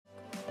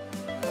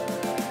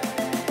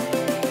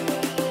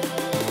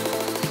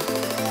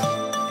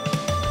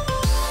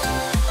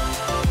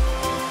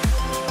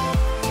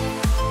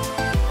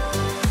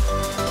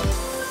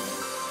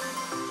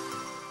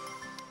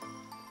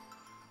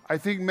I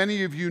think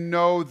many of you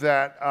know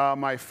that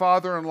my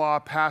father-in-law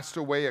passed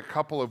away a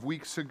couple of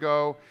weeks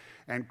ago,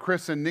 and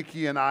Chris and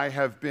Nikki and I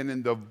have been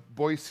in the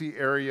Boise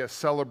area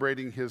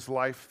celebrating his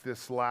life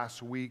this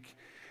last week.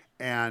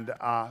 And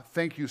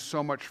thank you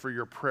so much for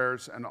your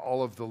prayers and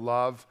all of the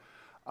love.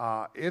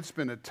 It's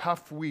been a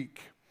tough week,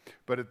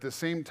 but at the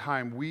same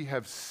time, we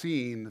have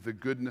seen the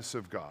goodness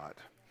of God.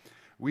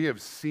 We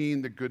have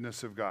seen the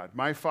goodness of God.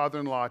 My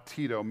father-in-law,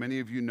 Tito, many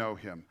of you know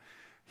him.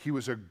 He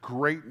was a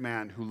great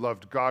man who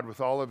loved God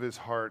with all of his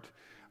heart.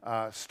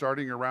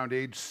 Starting around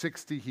age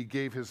 60, he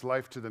gave his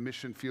life to the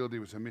mission field. He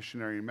was a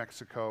missionary in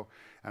Mexico.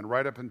 And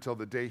right up until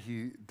the day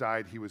he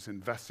died, he was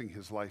investing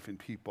his life in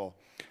people.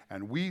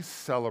 And we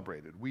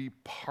celebrated, we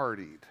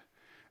partied,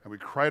 and we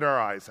cried our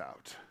eyes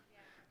out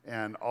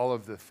and all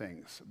of the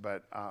things.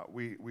 But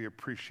we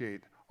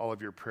appreciate all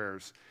of your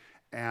prayers.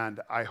 And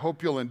I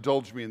hope you'll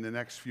indulge me in the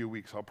next few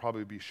weeks. I'll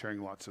probably be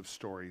sharing lots of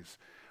stories.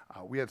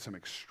 We had some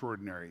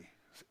extraordinary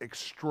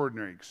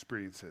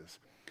experiences,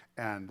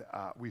 and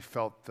we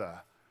felt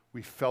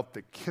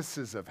the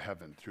kisses of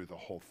heaven through the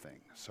whole thing.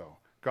 So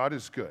God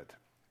is good.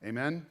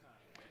 Amen?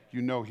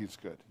 You know he's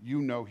good.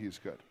 You know he's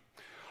good.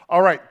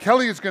 All right,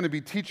 Kelly is going to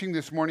be teaching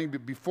this morning,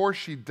 but before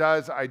she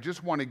does, I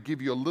just want to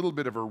give you a little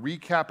bit of a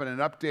recap and an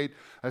update,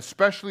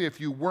 especially if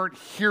you weren't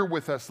here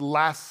with us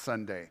last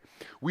Sunday.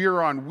 We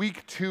are on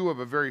week 2 of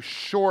a very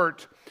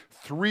short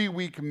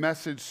 3-week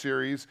message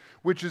series,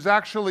 which is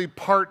actually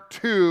part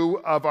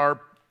 2 of our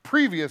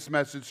previous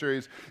message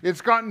series. It's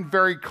gotten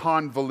very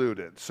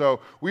convoluted. So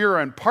we are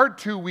on part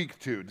 2, week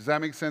 2. Does that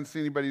make sense to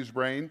anybody's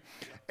brain?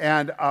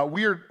 And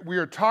we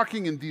are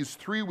talking in these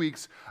 3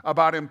 weeks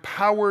about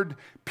empowered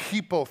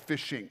people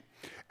fishing.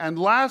 And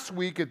last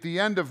week at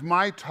the end of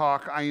my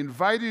talk, I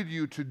invited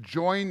you to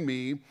join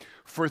me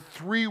for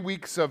 3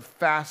 weeks of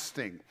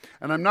fasting.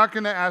 And I'm not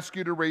going to ask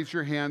you to raise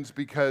your hands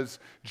because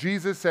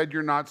Jesus said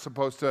you're not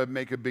supposed to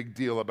make a big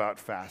deal about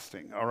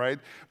fasting, all right?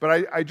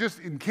 But I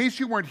just, in case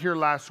you weren't here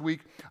last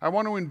week, I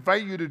want to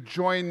invite you to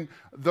join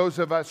those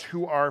of us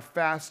who are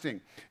fasting.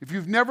 If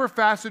you've never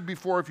fasted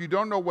before, if you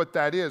don't know what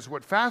that is,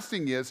 what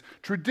fasting is,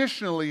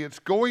 traditionally it's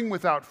going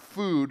without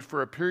food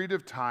for a period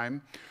of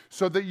time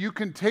so that you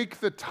can take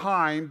the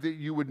time that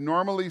you would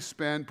normally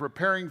spend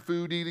preparing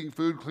food, eating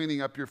food,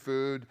 cleaning up your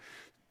food.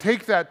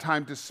 Take that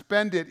time to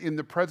spend it in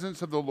the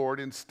presence of the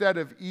Lord instead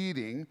of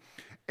eating.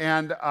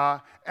 And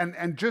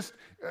just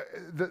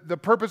the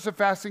purpose of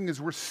fasting is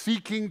we're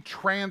seeking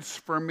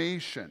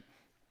transformation.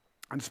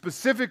 And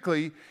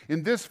specifically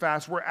in this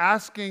fast, we're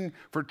asking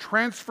for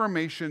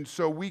transformation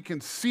so we can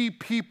see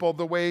people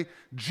the way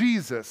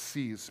Jesus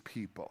sees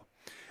people.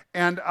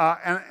 And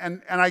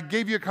I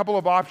gave you a couple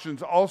of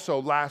options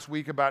also last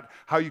week about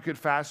how you could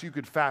fast. You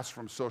could fast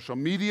from social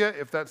media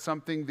if that's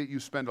something that you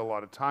spend a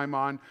lot of time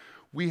on.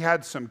 We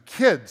had some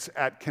kids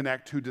at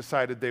Connect who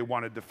decided they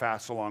wanted to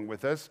fast along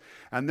with us,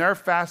 and they're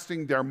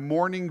fasting their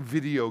morning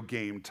video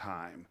game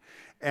time.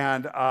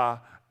 And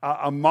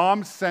a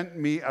mom sent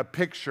me a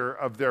picture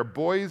of their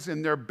boys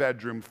in their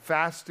bedroom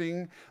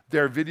fasting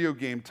their video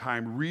game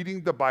time,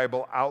 reading the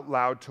Bible out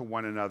loud to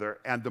one another,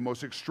 and the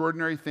most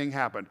extraordinary thing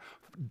happened.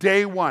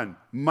 Day 1,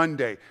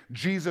 Monday,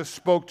 Jesus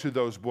spoke to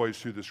those boys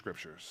through the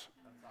scriptures.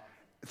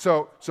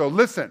 So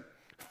listen,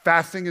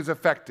 fasting is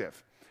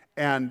effective.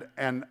 And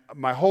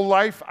my whole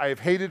life, I have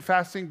hated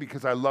fasting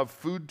because I love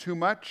food too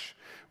much.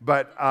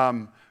 But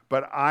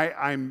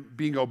I'm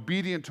being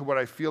obedient to what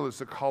I feel is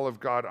the call of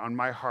God on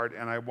my heart,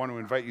 and I want to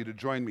invite you to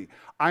join me.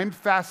 I'm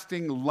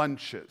fasting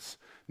lunches.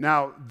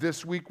 Now,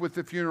 this week with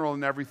the funeral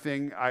and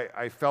everything,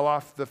 I fell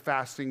off the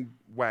fasting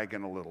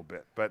wagon a little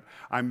bit. But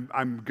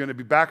I'm going to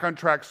be back on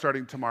track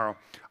starting tomorrow.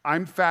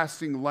 I'm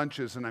fasting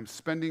lunches, and I'm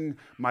spending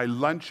my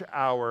lunch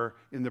hour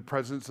in the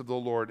presence of the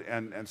Lord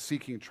and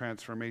seeking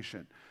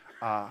transformation.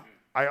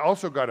 I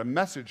also got a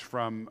message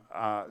from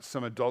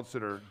some adults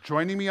that are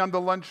joining me on the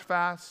lunch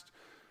fast.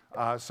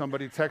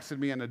 Somebody texted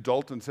me, an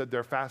adult, and said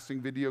they're fasting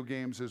video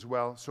games as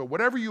well. So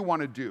whatever you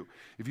want to do,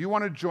 if you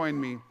want to join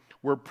me,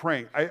 we're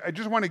praying. I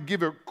just want to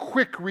give a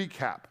quick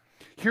recap.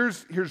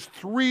 Here's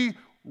 3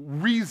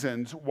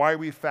 reasons why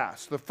we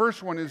fast. The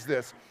first one is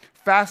this: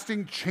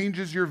 fasting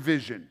changes your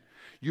vision.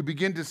 You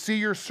begin to see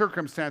your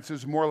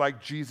circumstances more like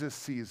Jesus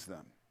sees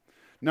them.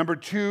 Number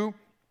 2,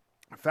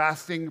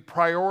 fasting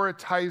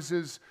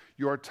prioritizes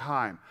your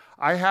time.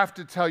 I have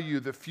to tell you,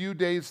 the few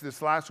days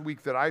this last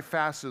week that I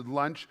fasted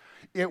lunch,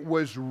 it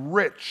was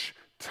rich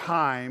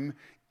time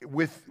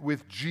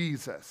with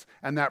Jesus.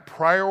 And that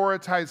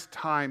prioritized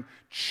time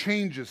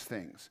changes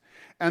things.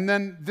 And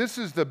then this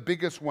is the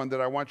biggest one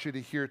that I want you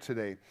to hear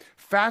today.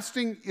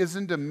 Fasting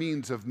isn't a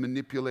means of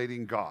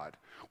manipulating God.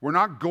 We're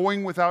not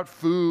going without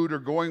food or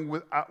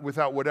going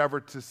without whatever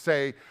to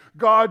say,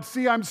 God,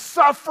 see, I'm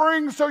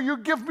suffering, so you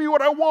give me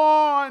what I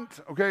want.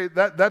 Okay,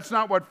 that's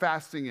not what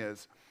fasting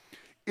is.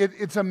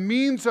 It's a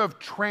means of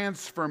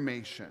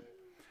transformation.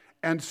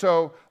 And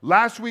so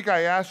last week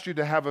I asked you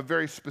to have a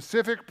very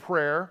specific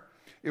prayer.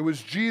 It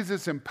was,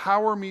 Jesus,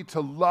 empower me to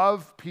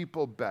love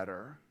people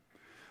better.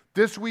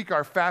 This week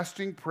our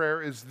fasting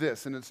prayer is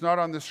this, and it's not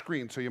on the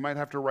screen, so you might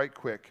have to write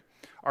quick.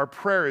 Our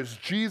prayer is,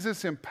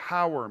 Jesus,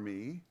 empower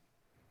me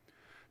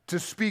to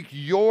speak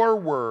your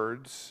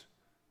words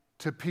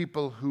to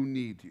people who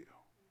need you.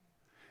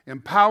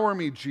 Empower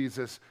me,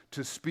 Jesus,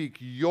 to speak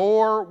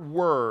your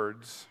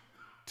words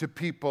to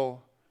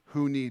people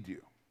who need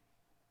you.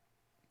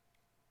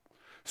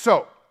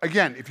 So,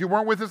 again, if you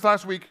weren't with us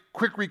last week,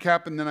 quick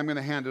recap, and then I'm going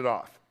to hand it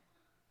off.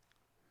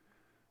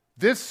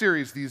 This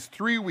series, these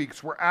 3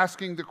 weeks, we're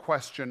asking the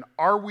question,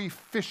 are we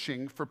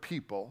fishing for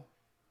people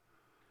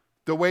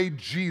the way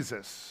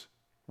Jesus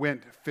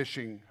went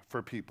fishing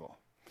for people?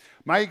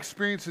 My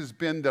experience has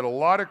been that a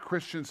lot of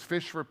Christians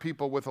fish for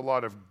people with a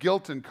lot of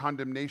guilt and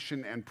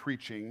condemnation and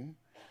preaching,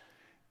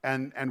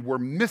 and we're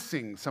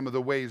missing some of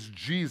the ways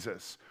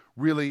Jesus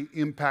really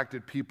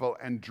impacted people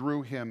and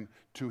drew him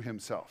to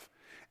himself.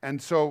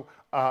 And so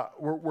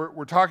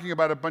we're talking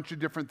about a bunch of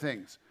different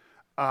things.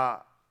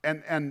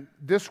 And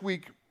this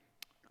week,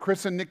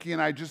 Chris and Nikki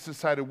and I just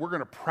decided we're going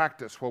to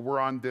practice while we're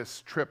on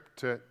this trip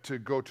to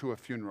go to a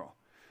funeral.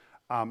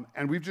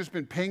 And we've just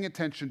been paying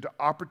attention to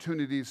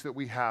opportunities that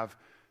we have.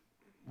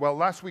 Well,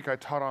 last week I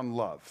taught on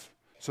love.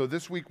 So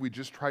this week we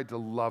just tried to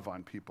love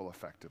on people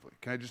effectively.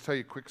 Can I just tell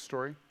you a quick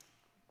story?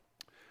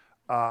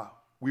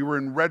 We were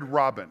in Red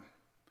Robin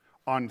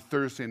on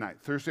Thursday night.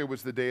 Thursday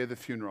was the day of the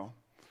funeral.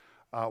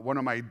 One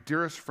of my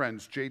dearest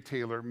friends, Jay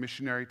Taylor,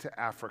 missionary to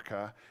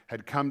Africa,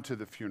 had come to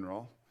the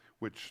funeral,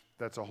 which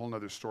that's a whole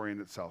nother story in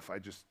itself.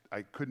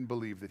 I couldn't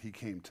believe that he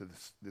came to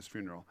this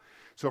funeral.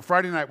 So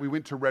Friday night we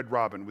went to Red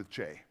Robin with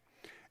Jay.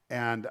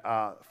 And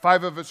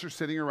 5 of us are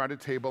sitting around a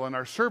table, and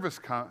our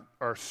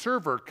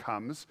server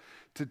comes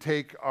to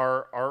take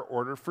our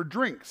order for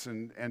drinks.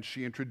 And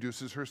she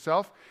introduces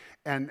herself,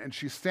 and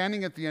she's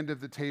standing at the end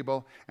of the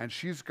table, and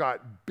she's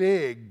got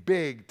big,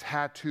 big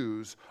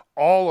tattoos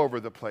all over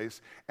the place.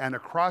 And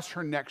across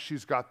her neck,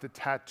 she's got the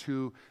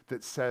tattoo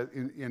that says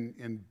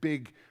in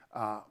big,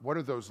 what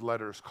are those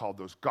letters called?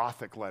 Those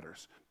Gothic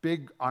letters.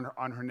 Big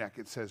on her neck,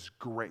 it says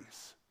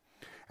grace.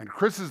 And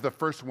Chris is the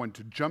first one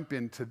to jump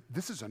into,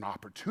 this is an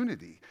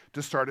opportunity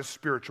to start a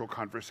spiritual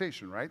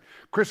conversation, right?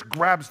 Chris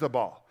grabs the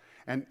ball,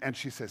 and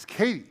she says,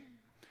 Katie,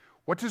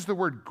 what does the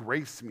word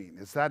grace mean?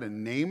 Is that a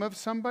name of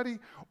somebody,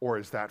 or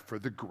is that for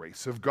the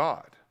grace of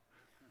God?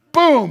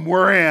 Boom,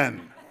 we're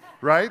in,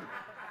 right?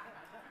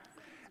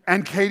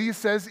 And Katie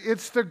says,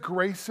 it's the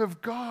grace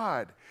of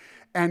God.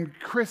 And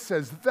Chris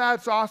says,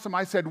 that's awesome.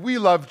 I said, we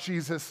love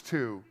Jesus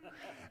too.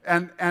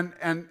 And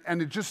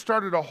it just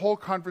started a whole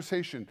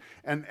conversation.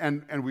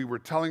 And we were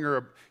telling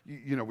her,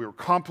 we were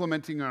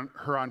complimenting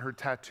her on her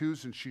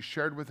tattoos, and she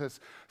shared with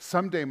us,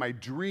 someday my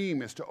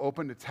dream is to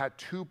open a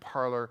tattoo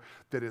parlor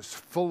that is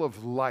full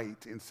of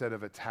light instead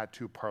of a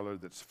tattoo parlor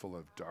that's full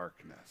of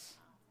darkness.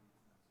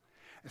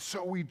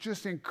 So we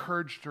just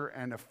encouraged her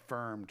and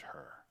affirmed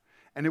her.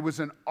 And it was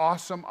an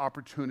awesome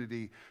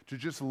opportunity to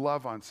just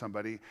love on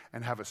somebody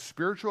and have a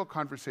spiritual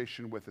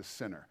conversation with a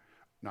sinner,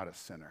 not a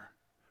sinner.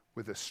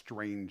 With a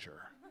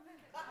stranger.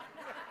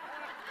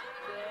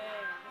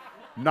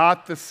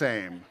 Not the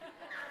same.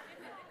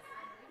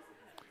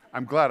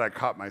 I'm glad I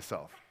caught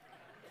myself.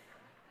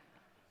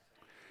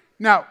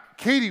 Now,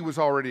 Katie was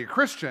already a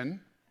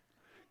Christian.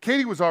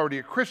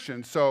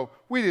 So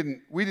we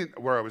didn't,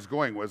 where I was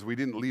going was we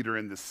didn't lead her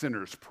in the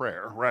sinner's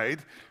prayer, right?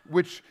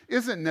 Which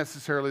isn't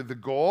necessarily the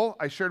goal.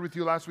 I shared with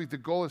you last week, the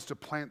goal is to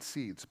plant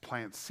seeds.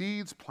 Plant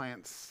seeds,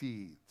 plant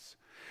seeds.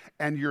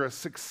 And you're a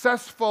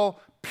successful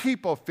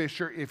people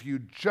fisher if you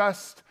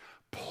just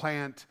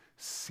plant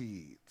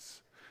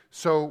seeds.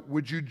 So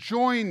would you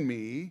join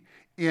me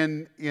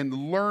in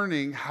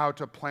learning how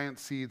to plant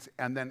seeds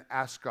and then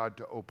ask God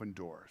to open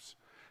doors?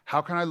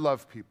 How can I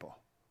love people?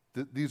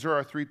 These are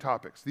our 3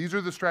 topics. These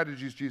are the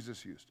strategies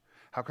Jesus used.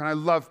 How can I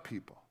love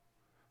people?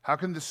 How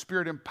can the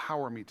Spirit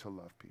empower me to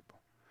love people?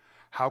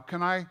 How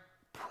can I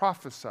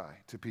prophesy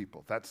to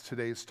people? That's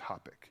today's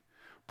topic.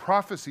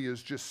 Prophecy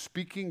is just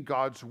speaking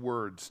God's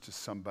words to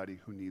somebody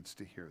who needs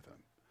to hear them.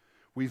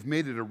 We've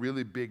made it a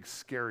really big,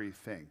 scary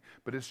thing,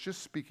 but it's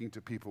just speaking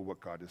to people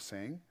what God is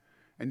saying.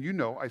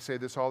 And I say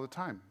this all the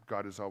time.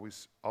 God is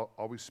always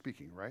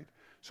speaking, right?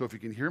 So if you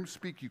can hear him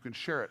speak, you can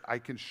share it. I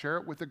can share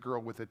it with a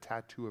girl with a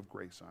tattoo of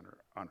grace on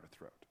her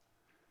throat.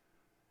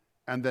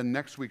 And then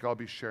next week I'll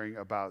be sharing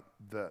about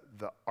the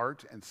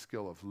art and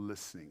skill of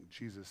listening.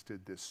 Jesus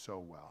did this so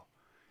well.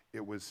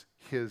 It was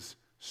his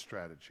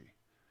strategy.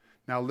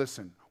 Now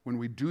listen, when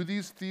we do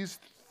these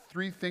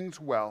 3 things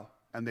well,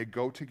 and they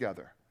go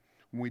together,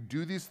 when we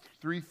do these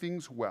 3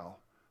 things well,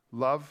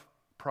 love,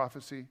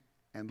 prophecy,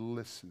 and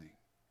listening,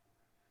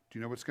 do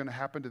you know what's going to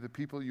happen to the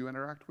people you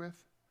interact with?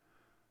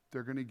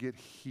 They're going to get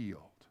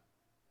healed.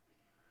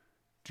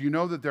 Do you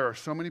know that there are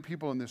so many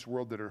people in this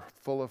world that are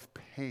full of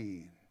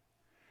pain,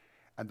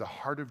 and the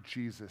heart of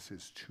Jesus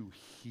is to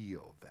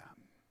heal them?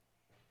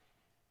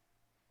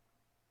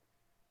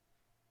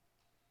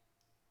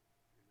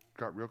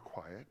 Got real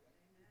quiet.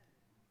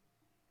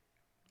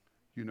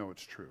 You know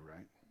it's true,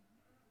 right?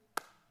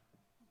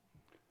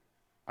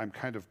 I'm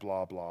kind of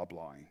blah, blah,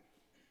 blahing.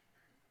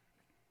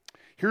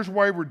 Here's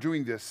why we're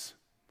doing this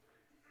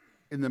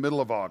in the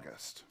middle of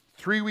August.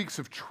 3 weeks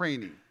of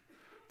training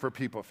for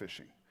people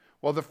fishing?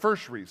 Well, the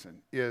first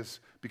reason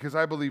is because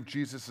I believe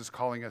Jesus is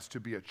calling us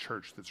to be a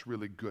church that's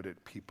really good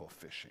at people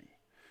fishing.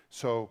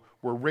 So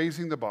we're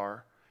raising the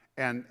bar,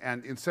 and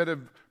instead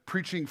of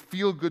preaching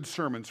feel-good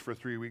sermons for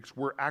 3 weeks,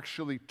 we're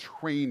actually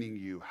training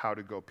you how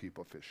to go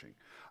people fishing.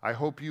 I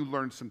hope you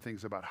learned some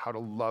things about how to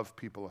love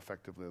people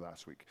effectively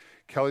last week.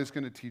 Kelly's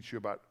going to teach you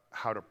about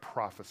how to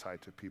prophesy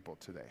to people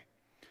today.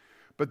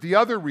 But the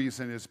other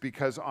reason is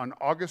because on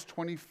August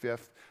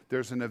 25th,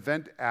 there's an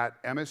event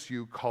at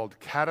MSU called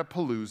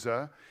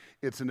Catapalooza.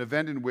 It's an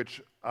event in which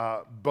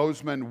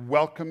Bozeman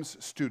welcomes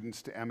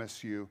students to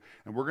MSU,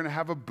 and we're going to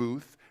have a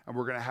booth, and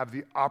we're going to have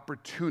the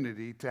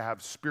opportunity to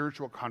have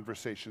spiritual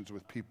conversations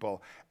with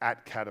people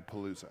at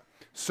Catapalooza.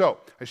 So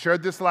I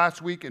shared this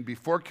last week, and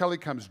before Kelly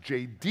comes,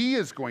 JD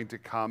is going to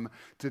come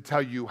to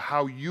tell you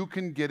how you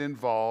can get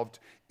involved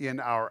in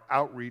our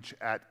outreach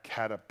at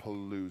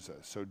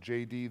Catapalooza. So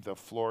JD, the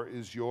floor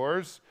is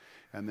yours,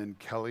 and then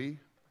Kelly,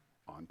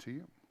 on to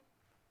you.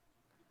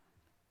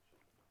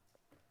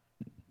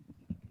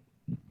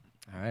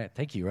 All right,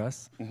 thank you,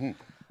 Russ.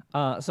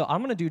 So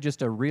I'm going to do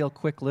just a real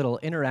quick little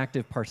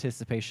interactive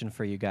participation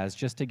for you guys,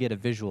 just to get a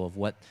visual of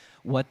what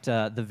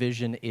the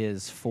vision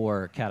is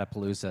for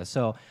Catapalooza.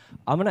 So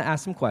I'm going to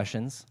ask some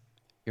questions.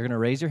 You're going to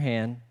raise your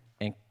hand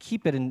and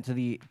keep it in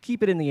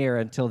the air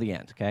until the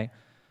end. Okay.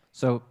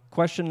 So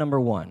question number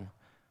 1: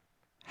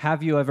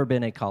 have you ever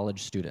been a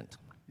college student?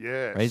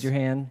 Yes. Raise your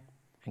hand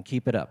and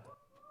keep it up.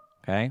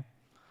 Okay.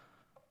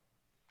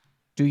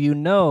 Do you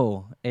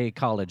know a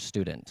college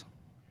student?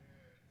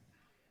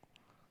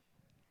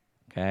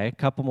 Okay, a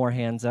couple more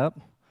hands up.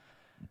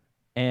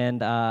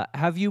 And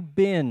have you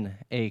been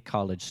a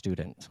college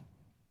student?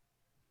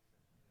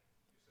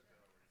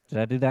 Did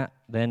I do that?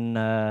 Then,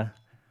 no,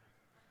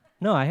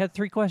 I had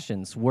 3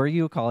 questions. Were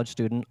you a college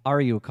student?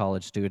 Are you a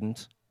college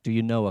student? Do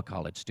you know a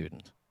college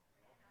student?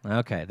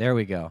 Okay, there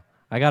we go.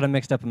 I got it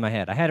mixed up in my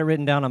head. I had it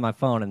written down on my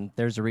phone, and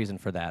there's a reason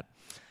for that.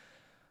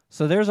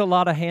 So there's a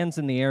lot of hands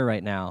in the air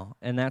right now,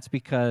 and that's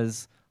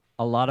because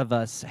a lot of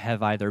us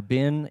have either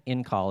been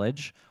in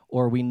college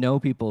or we know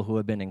people who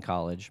have been in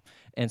college.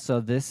 And so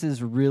this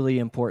is really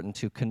important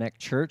to connect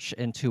church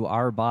and to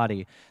our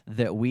body,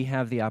 that we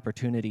have the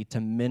opportunity to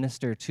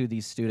minister to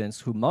these students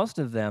who most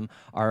of them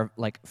are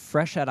like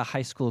fresh out of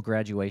high school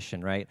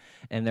graduation, right?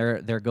 And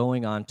they're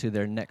going on to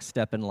their next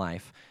step in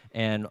life.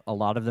 And a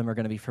lot of them are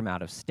going to be from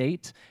out of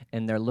state,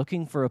 and they're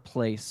looking for a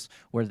place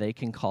where they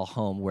can call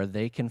home, where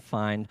they can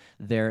find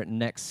their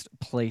next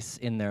place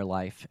in their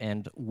life.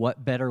 And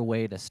what better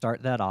way to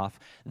start that off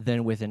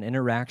than with an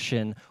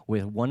interaction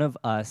with one of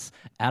us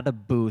at a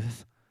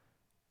booth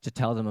to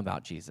tell them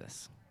about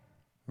Jesus,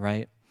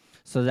 right?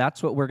 So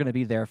that's what we're going to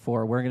be there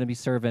for. We're going to be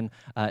serving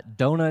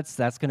donuts.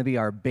 That's going to be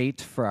our bait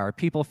for our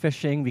people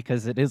fishing,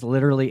 because it is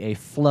literally a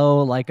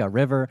flow like a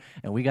river,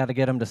 and we got to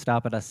get them to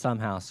stop at us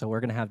somehow. So we're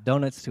going to have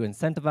donuts to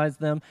incentivize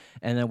them,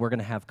 and then we're going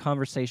to have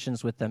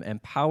conversations with them,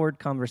 empowered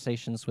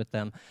conversations with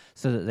them,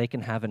 so that they can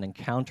have an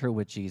encounter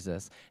with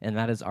Jesus. And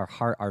that is our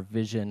heart, our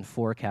vision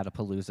for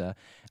Catapalooza.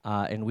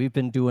 And we've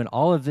been doing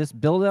all of this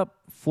build up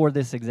for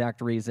this exact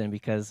reason,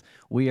 because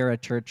we are a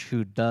church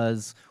who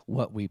does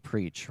what we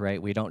preach,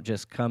 right? We don't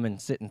just come and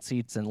sit in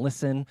seats and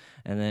listen,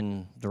 and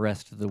then the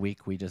rest of the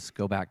week we just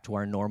go back to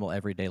our normal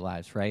everyday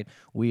lives, right?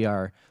 We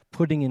are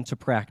putting into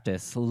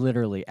practice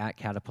literally at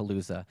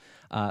Catapalooza.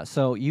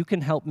 So you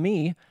can help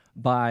me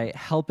by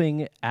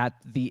helping at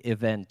the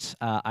event,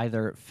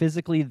 either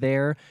physically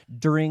there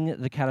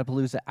during the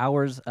Catapalooza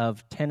hours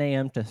of 10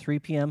 a.m. to 3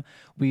 p.m.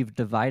 We've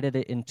divided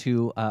it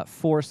into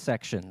 4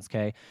 sections,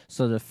 okay?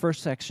 So the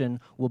first section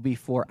will be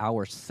for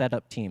our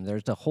setup team.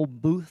 There's a whole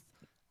booth.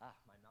 My mouth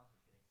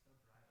is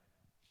getting so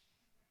dry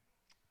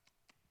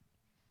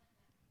right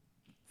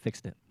now.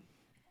 Fixed it.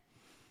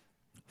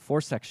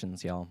 4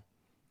 sections, y'all.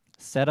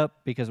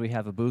 Setup, because we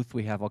have a booth,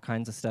 we have all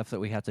kinds of stuff that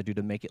we have to do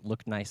to make it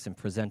look nice and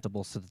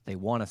presentable so that they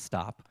want to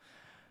stop.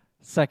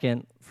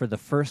 Second, for the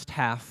first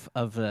half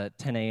of the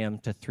 10 a.m.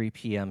 to 3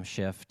 p.m.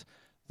 shift,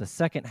 the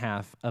second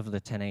half of the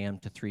 10 a.m.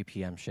 to 3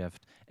 p.m.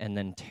 shift, and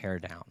then tear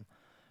down.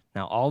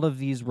 Now, all of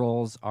these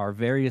roles are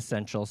very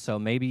essential, so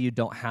maybe you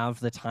don't have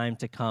the time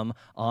to come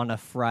on a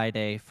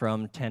Friday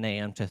from 10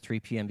 a.m. to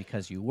 3 p.m.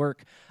 because you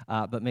work,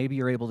 but maybe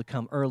you're able to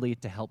come early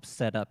to help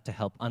set up, to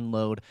help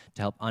unload,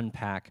 to help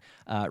unpack.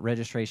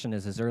 Registration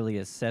is as early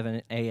as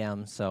 7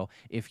 a.m., so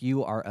if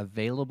you are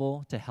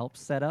available to help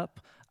set up,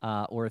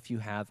 or if you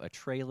have a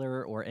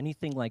trailer or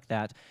anything like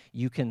that,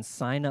 you can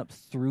sign up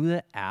through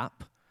the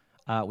app.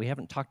 We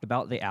haven't talked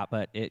about the app,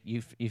 but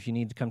if you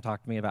need to come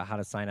talk to me about how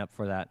to sign up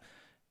for that,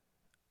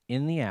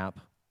 in the app,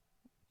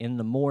 in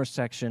the More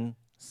section,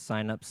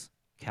 signups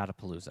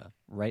Catapalooza,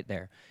 right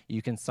there.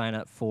 You can sign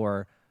up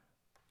for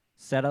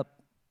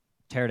setup,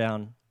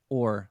 teardown,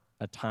 or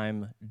a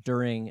time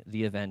during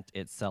the event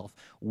itself.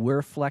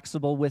 We're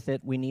flexible with it.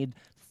 We need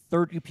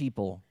 30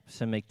 people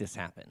to make this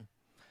happen.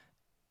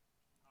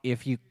 We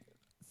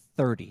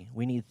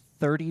need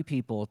 30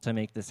 people to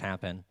make this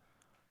happen.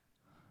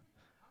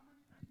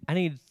 I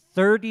need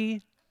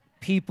 30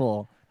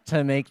 people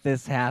to make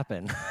this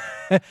happen.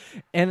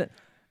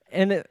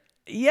 And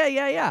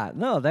Yeah.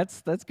 No,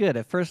 that's good.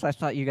 At first, I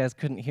thought you guys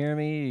couldn't hear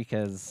me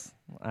because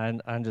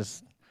I'm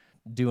just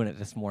doing it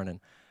this morning.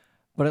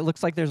 But it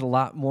looks like there's a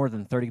lot more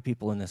than 30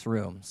 people in this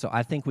room, so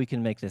I think we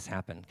can make this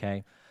happen,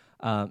 okay?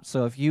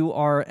 So if you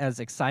are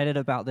as excited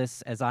about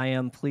this as I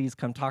am, please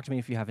come talk to me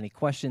if you have any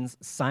questions.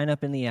 Sign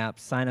up in the app,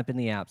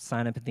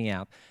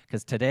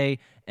 because today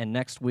and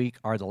next week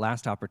are the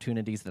last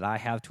opportunities that I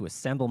have to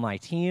assemble my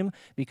team,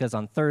 because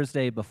on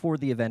Thursday, before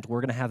the event, we're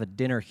going to have a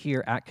dinner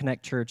here at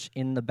Connect Church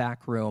in the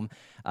back room,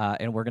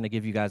 and we're going to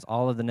give you guys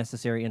all of the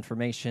necessary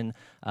information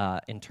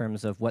in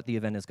terms of what the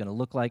event is going to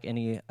look like,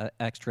 any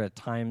extra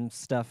time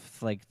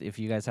stuff, like if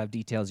you guys have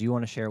details you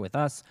want to share with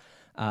us.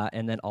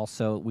 And then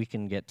also we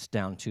can get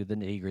down to the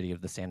nitty-gritty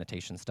of the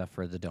sanitation stuff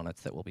for the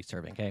donuts that we'll be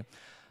serving, okay?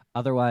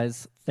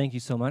 Otherwise, thank you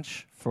so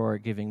much for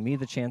giving me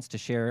the chance to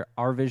share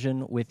our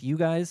vision with you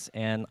guys,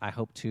 and I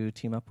hope to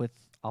team up with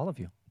all of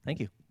you. Thank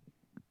you.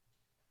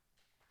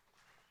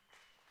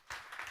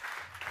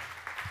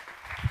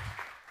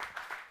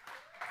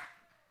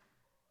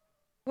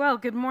 Well,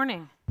 good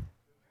morning.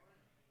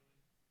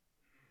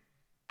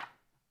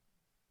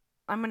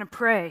 I'm going to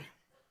pray,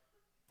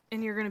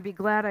 and you're going to be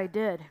glad I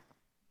did.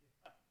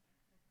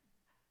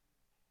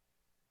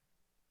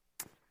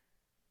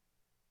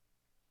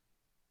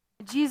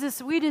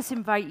 Jesus, we just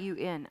invite you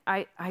in.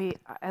 I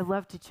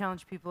love to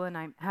challenge people, and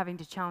I'm having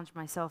to challenge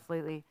myself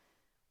lately.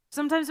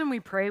 Sometimes when we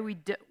pray, we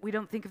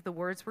don't think of the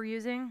words we're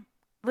using.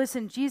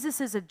 Listen, Jesus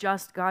is a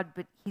just God,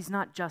 but he's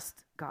not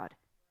just God.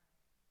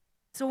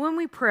 So when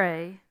we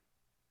pray,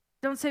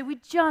 don't say, we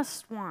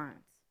just want.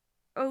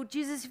 Oh,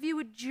 Jesus, if you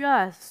would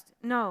just.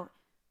 No.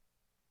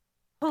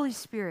 Holy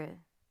Spirit,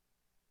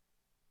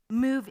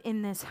 move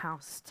in this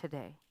house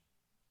today.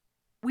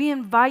 We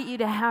invite you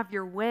to have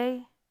your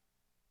way.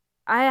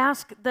 I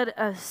ask that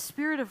a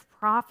spirit of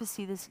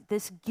prophecy,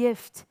 this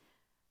gift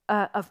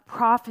of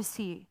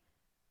prophecy,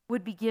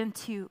 would begin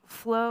to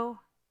flow.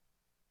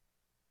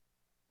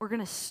 We're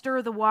going to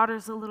stir the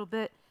waters a little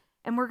bit,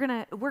 and we're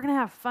going to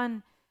have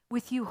fun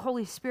with you,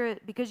 Holy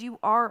Spirit, because you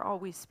are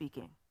always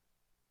speaking.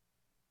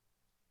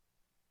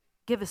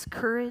 Give us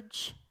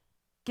courage.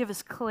 Give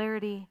us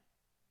clarity.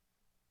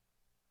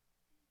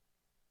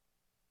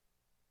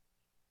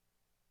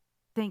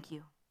 Thank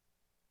you.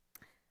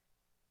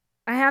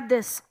 I had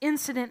this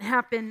incident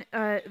happen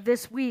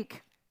this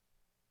week.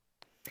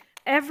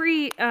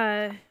 Every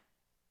day,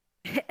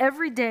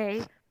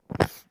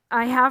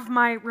 I have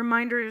my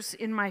reminders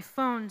in my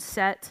phone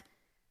set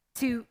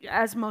to,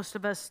 as most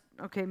of us,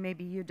 okay,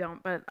 maybe you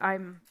don't, but I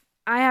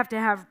have to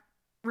have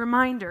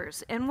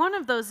reminders. And one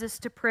of those is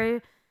to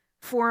pray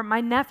for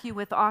my nephew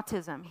with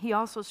autism. He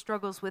also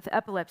struggles with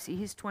epilepsy.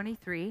 He's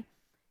 23,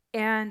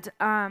 and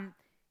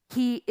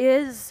he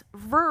is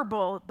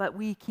verbal, but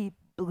we keep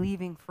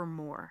believing for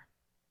more.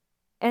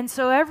 And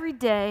so every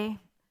day,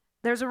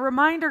 there's a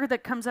reminder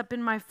that comes up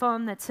in my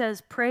phone that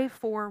says, pray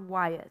for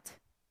Wyatt.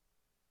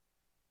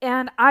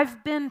 And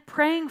I've been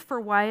praying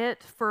for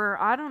Wyatt for,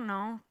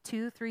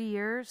 2-3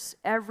 years,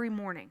 every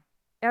morning,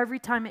 every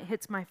time it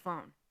hits my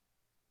phone.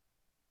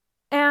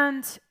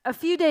 And a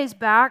few days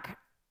back,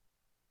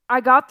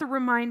 I got the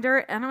reminder,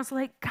 and I was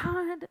like,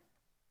 God,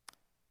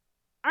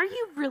 are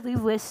you really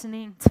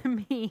listening to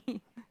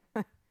me?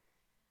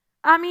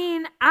 I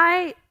mean,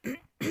 I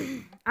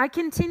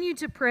continue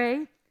to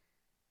pray,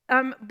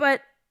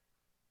 but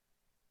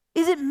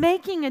is it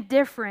making a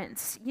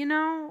difference?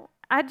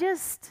 I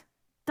just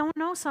don't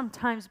know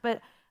sometimes,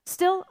 but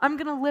still, I'm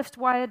going to lift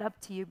Wyatt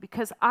up to you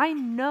because I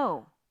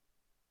know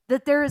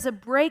that there is a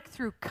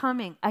breakthrough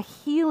coming, a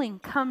healing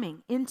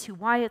coming into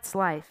Wyatt's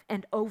life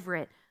and over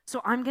it.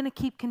 So I'm going to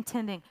keep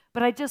contending.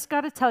 But I just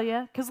got to tell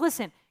you, because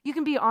listen, you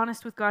can be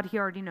honest with God. He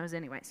already knows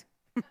anyways.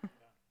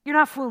 You're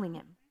not fooling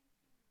him.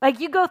 Like,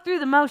 you go through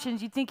the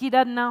motions, you think he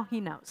doesn't know, he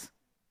knows.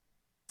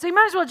 So you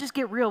might as well just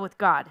get real with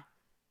God.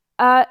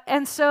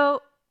 And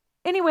so,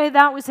 anyway,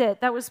 that was it.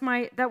 That was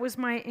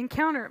my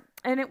encounter.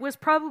 And it was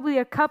probably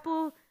a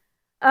couple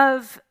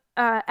of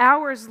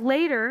hours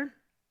later,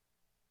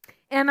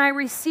 and I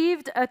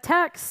received a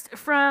text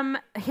from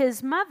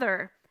his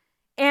mother.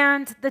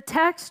 And the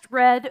text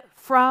read,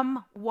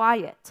 from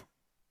Wyatt.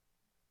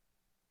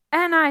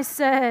 And I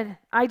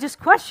just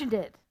questioned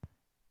it.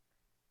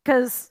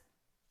 Because,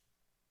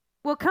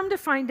 well, come to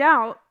find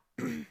out,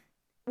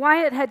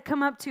 Wyatt had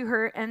come up to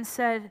her and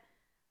said,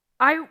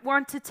 I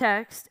want to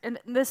text, and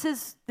this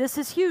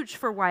is huge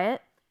for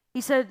Wyatt.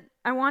 He said,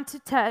 I want to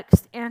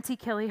text Auntie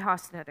Kelly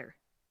Hostetler.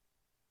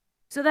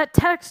 So that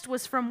text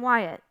was from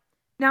Wyatt.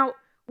 Now,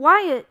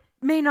 Wyatt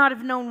may not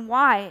have known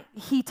why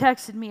he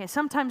texted me.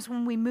 Sometimes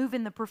when we move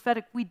in the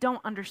prophetic, we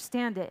don't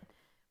understand it.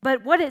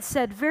 But what it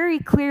said very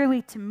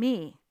clearly to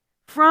me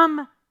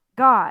from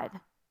God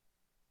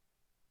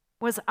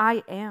was,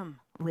 I am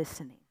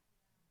listening.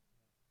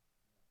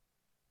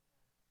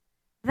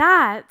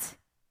 That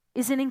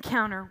is an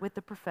encounter with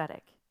the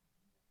prophetic.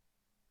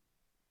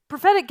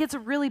 Prophetic gets a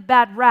really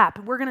bad rap,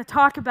 and we're going to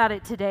talk about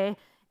it today.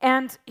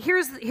 And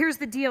here's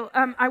the deal.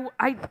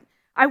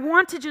 I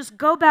want to just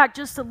go back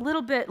just a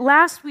little bit.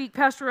 Last week,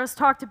 Pastor Russ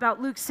talked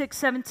about Luke 6,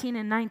 17,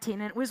 and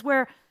 19. And it was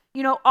where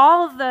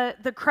all of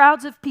the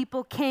crowds of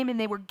people came and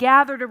they were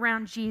gathered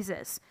around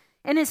Jesus.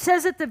 And it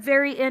says at the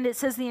very end, it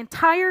says the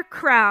entire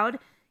crowd,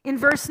 in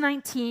verse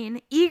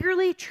 19,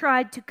 eagerly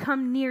tried to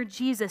come near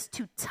Jesus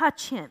to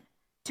touch him,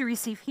 to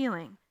receive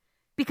healing,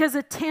 because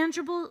a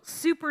tangible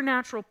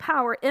supernatural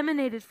power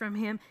emanated from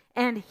him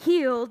and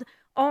healed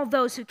all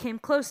those who came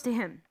close to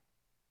him.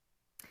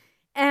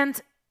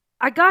 And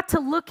I got to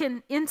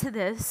looking into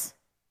this,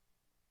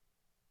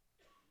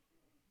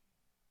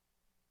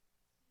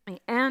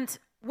 and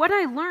what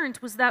I learned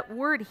was that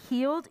word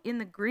healed in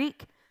the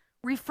Greek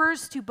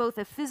refers to both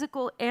a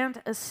physical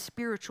and a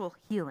spiritual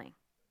healing.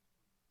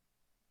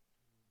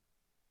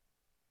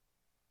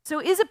 So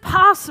is it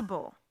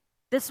possible,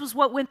 this was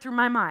what went through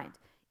my mind,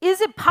 is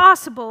it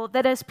possible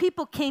that as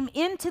people came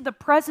into the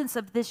presence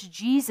of this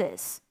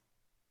Jesus,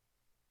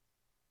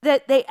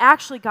 that they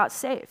actually got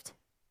saved?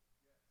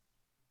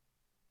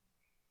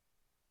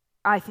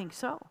 I think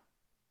so.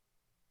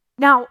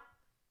 Now,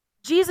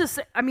 Jesus,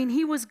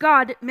 he was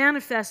God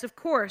manifest, of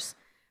course,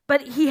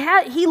 but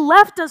he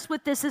left us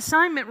with this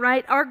assignment,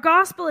 right? Our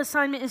gospel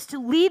assignment is to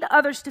lead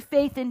others to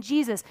faith in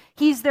Jesus.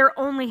 He's their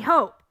only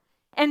hope.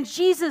 And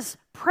Jesus'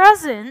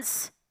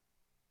 presence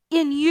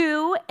in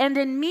you and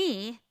in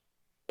me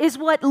is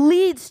what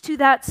leads to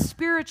that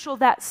spiritual,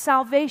 that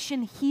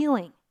salvation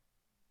healing.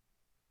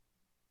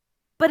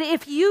 But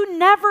if you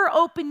never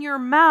open your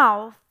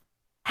mouth,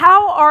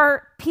 how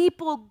are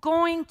people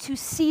going to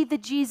see the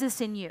Jesus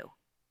in you?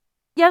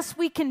 Yes,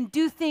 we can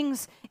do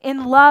things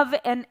in love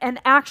and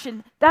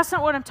action. That's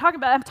not what I'm talking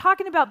about. I'm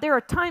talking about there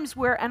are times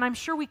where, and I'm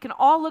sure we can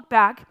all look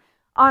back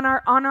in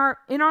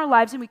our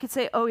lives and we could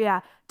say, oh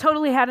yeah,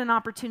 totally had an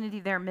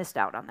opportunity there, missed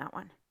out on that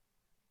one.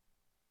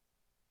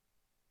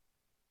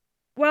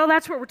 Well,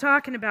 that's what we're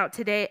talking about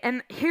today.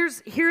 And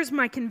here's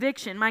my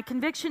conviction. My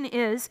conviction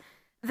is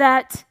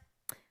that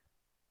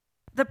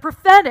the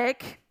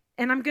prophetic,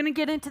 and I'm going to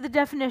get into the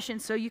definition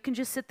so you can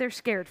just sit there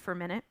scared for a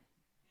minute.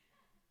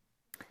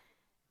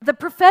 The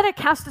prophetic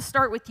has to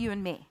start with you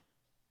and me.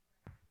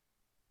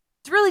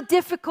 It's really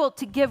difficult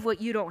to give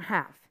what you don't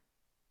have.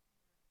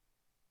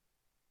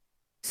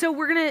 So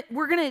we're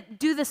going to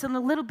do this in a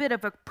little bit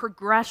of a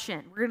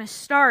progression. We're going to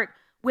start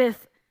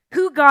with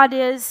who God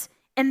is,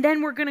 and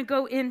then we're going to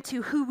go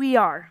into who we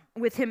are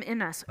with him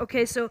in us.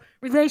 Okay, so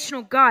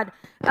relational God.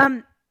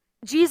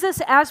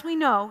 Jesus, as we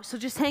know, so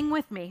just hang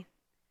with me.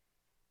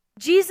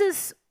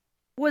 Jesus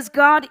was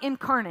God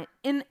incarnate.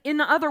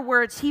 In other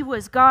words, he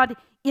was God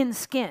in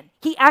skin.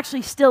 He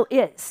actually still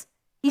is.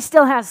 He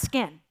still has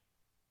skin.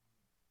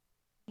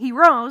 He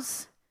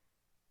rose.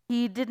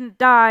 He didn't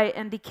die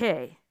and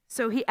decay.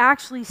 So he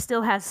actually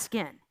still has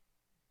skin.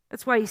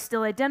 That's why he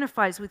still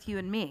identifies with you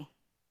and me.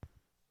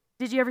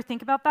 Did you ever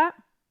think about that?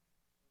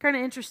 Kind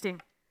of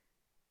interesting.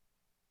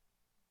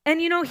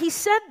 And he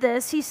said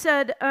this. He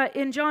said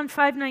in John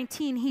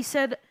 5:19,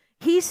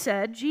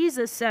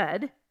 Jesus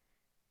said,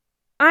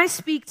 I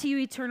speak to you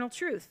eternal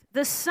truth.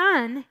 The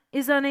Son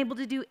is unable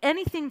to do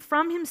anything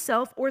from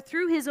himself or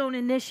through his own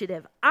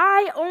initiative.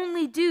 I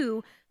only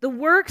do the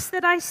works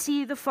that I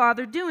see the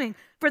Father doing.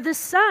 For the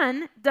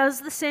Son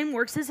does the same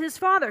works as his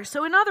Father.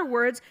 So in other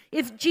words,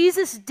 if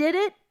Jesus did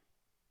it,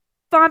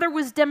 Father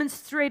was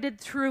demonstrated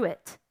through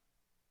it.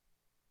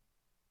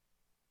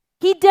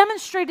 He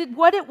demonstrated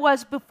what it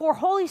was before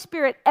Holy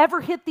Spirit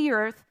ever hit the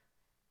earth,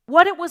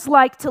 what it was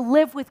like to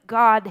live with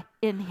God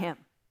in him.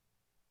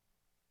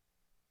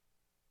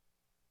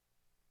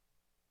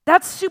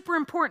 That's super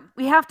important.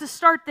 We have to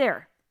start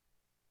there.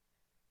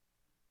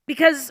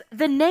 Because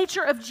the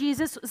nature of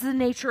Jesus is the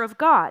nature of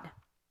God,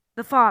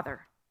 the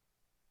Father.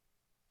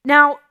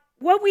 Now,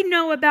 what we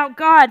know about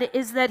God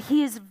is that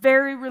he is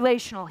very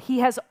relational. He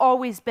has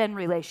always been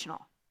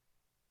relational.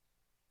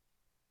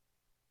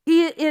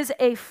 He is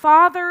a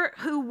father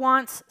who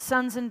wants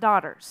sons and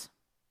daughters.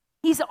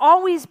 He's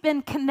always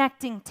been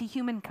connecting to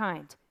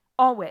humankind,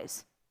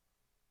 always.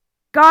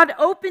 God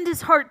opened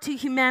his heart to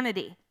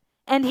humanity.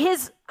 And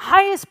his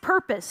highest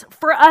purpose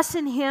for us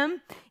in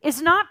him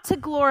is not to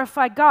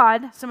glorify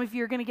God. Some of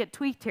you are going to get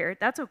tweaked here.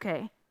 That's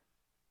okay.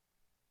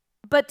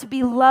 But to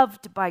be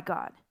loved by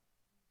God.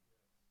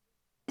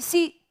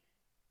 See,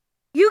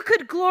 you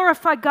could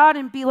glorify God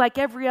and be like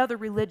every other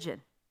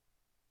religion.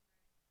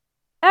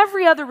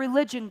 Every other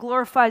religion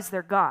glorifies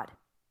their God.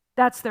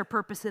 That's their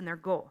purpose and their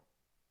goal.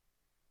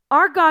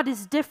 Our God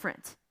is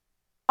different.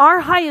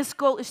 Our highest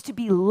goal is to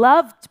be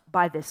loved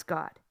by this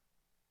God.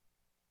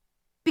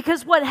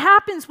 Because what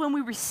happens when we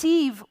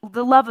receive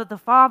the love of the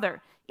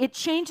Father, it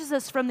changes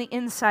us from the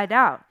inside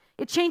out.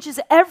 It changes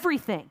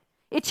everything.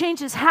 It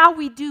changes how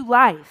we do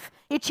life.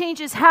 It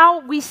changes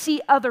how we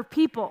see other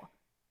people.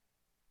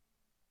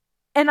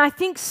 And I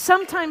think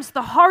sometimes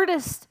the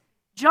hardest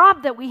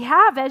job that we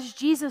have as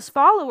Jesus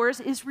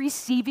followers is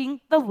receiving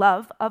the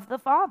love of the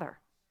Father.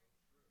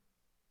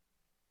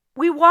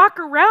 We walk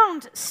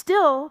around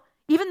still,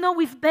 even though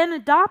we've been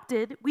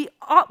adopted, we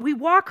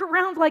walk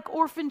around like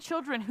orphan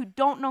children who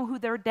don't know who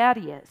their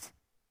daddy is.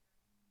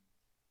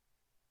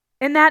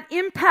 And that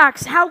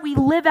impacts how we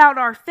live out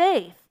our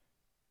faith.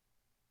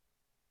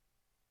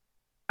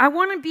 I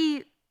want to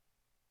be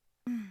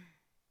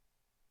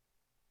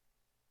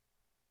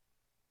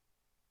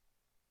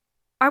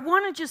I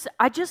want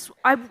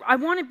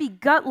to be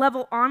gut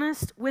level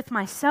honest with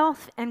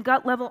myself and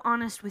gut level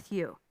honest with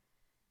you.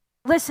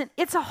 Listen,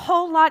 it's a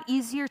whole lot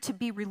easier to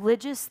be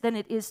religious than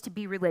it is to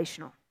be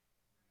relational.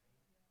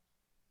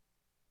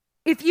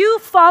 If you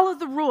follow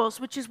the rules,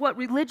 which is what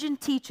religion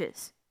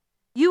teaches,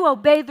 you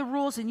obey the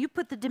rules and you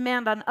put the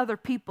demand on other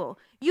people,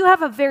 you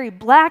have a very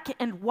black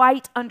and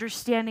white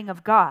understanding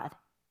of God.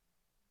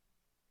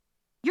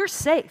 You're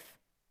safe.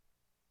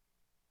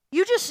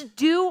 You just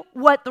do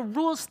what the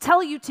rules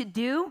tell you to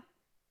do,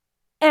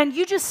 and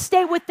you just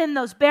stay within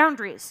those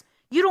boundaries.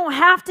 You don't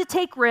have to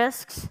take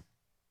risks.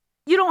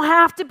 You don't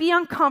have to be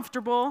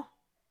uncomfortable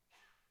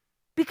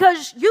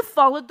because you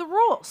followed the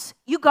rules.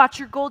 You got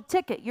your gold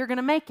ticket. You're going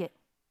to make it.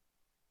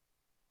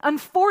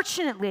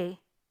 Unfortunately,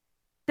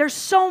 there's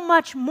so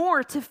much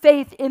more to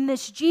faith in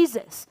this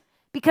Jesus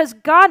because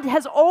God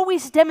has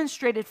always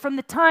demonstrated from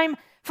the time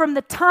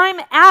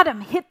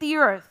Adam hit the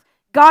earth,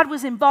 God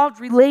was involved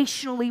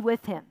relationally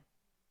with him.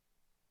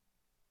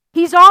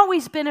 He's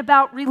always been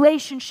about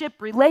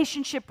relationship.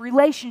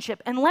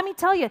 And let me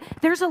tell you,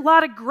 there's a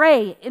lot of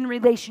gray in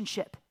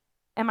relationship.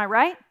 Am I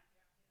right?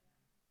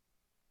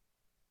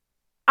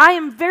 I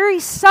am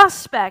very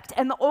suspect,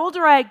 and the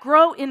older I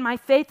grow in my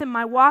faith and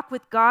my walk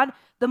with God,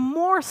 the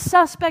more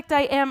suspect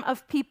I am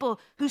of people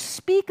who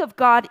speak of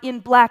God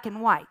in black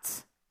and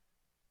whites.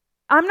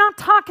 I'm not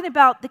talking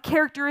about the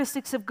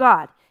characteristics of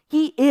God.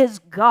 He is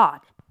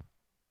God.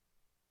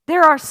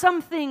 There are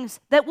some things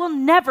that will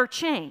never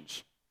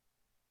change.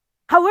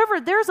 However,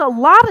 there's a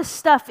lot of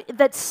stuff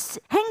that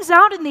hangs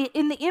out in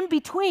the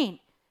in-between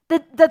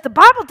that the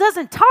Bible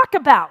doesn't talk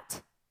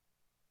about.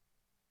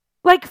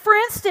 Like, for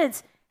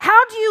instance,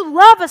 how do you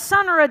love a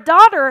son or a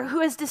daughter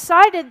who has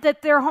decided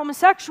that they're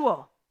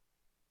homosexual?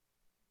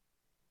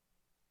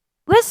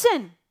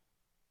 Listen,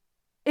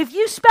 if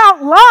you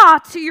spout law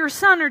to your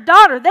son or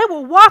daughter, they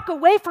will walk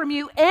away from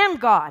you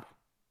and God.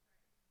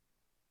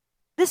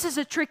 This is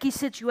a tricky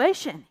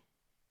situation.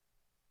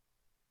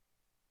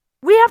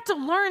 We have to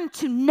learn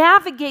to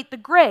navigate the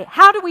gray.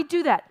 How do we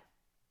do that?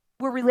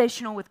 We're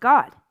relational with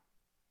God.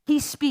 He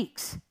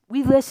speaks.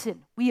 We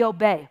listen. We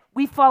obey.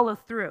 We follow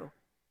through.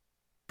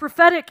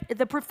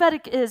 The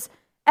prophetic is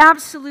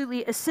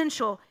absolutely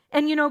essential.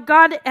 And you know,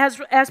 God,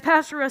 as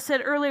Pastor Russ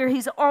said earlier,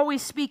 he's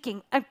always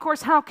speaking. Of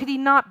course, how could he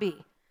not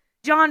be?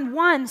 John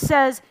 1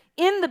 says,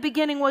 in the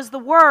beginning was the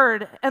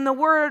Word, and the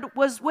Word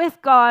was with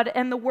God,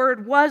 and the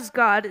Word was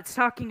God. It's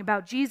talking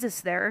about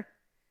Jesus there.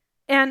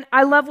 And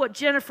I love what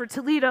Jennifer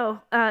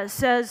Toledo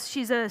says.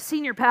 She's a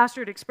senior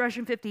pastor at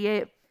Expression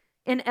 58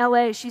 in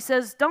LA. She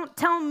says, don't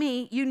tell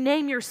me you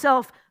name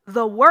yourself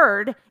the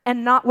Word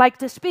and not like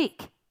to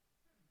speak.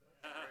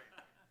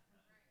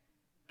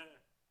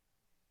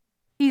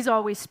 He's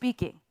always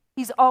speaking.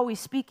 He's always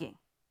speaking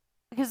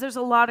because there's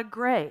a lot of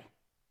gray.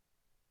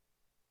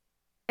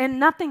 And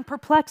nothing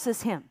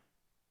perplexes him.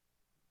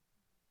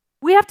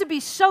 We have to be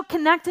so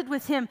connected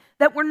with him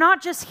that we're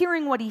not just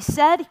hearing what he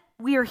said,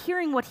 we are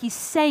hearing what he's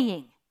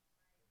saying.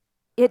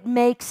 It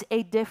makes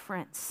a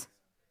difference.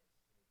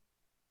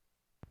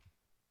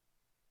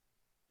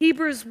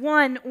 Hebrews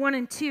 1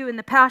 and 2 in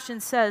the Passion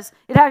says,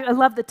 I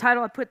love the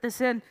title, I put this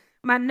in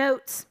my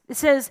notes. It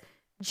says,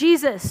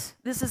 Jesus,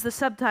 this is the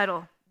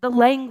subtitle, the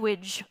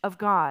language of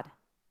God.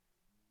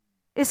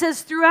 It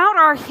says, throughout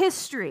our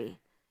history,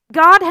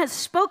 God has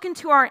spoken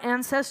to our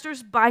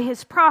ancestors by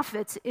his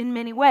prophets in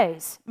many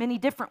ways, many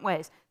different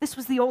ways. This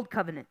was the old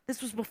covenant. This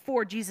was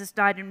before Jesus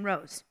died and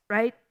rose,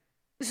 right?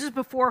 This is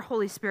before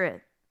Holy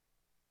Spirit.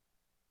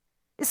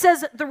 It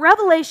says, the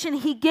revelation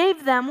he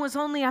gave them was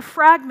only a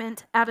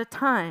fragment at a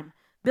time,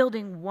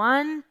 building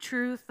one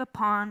truth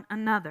upon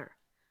another.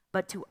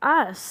 But to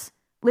us,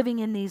 living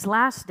in these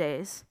last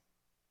days,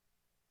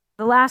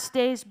 the last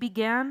days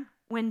began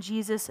when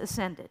Jesus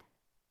ascended.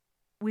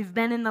 We've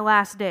been in the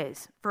last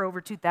days for over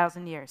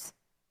 2,000 years.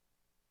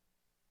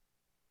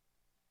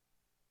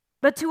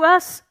 But to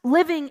us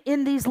living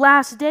in these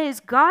last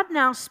days, God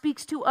now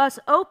speaks to us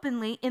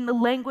openly in the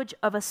language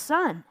of a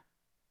son,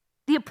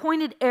 the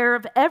appointed heir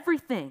of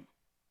everything.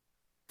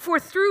 For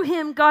through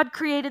him, God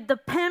created the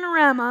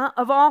panorama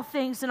of all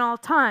things in all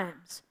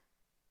times.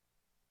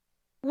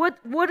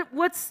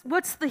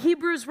 What's the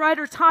Hebrews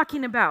writer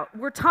talking about?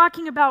 We're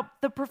talking about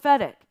the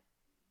prophetic.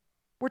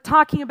 We're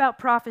talking about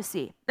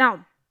prophecy.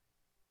 Now,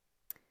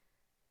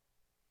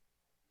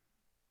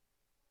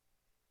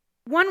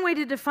 one way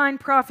to define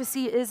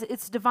prophecy is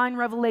its divine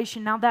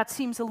revelation. Now that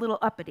seems a little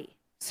uppity.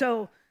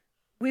 So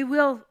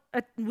we'll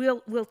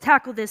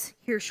tackle this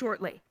here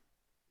shortly.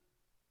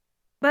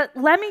 But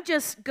let me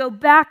just go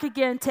back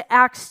again to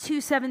Acts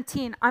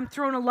 2:17. I'm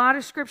throwing a lot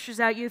of scriptures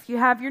at you. If you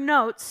have your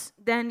notes,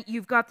 then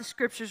you've got the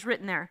scriptures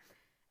written there.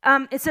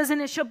 It says,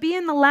 and it shall be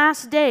in the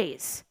last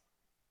days.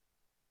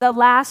 The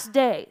last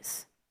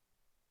days.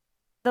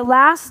 The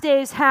last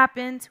days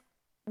happened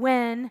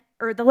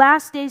the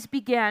last days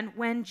began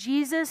when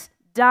Jesus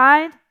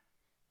died,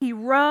 he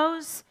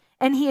rose,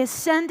 and he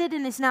ascended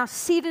and is now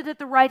seated at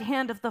the right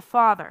hand of the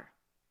Father.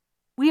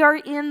 We are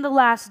in the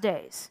last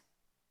days.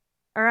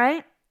 All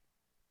right?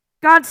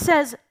 God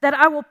says that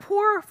I will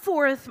pour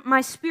forth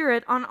my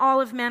Spirit on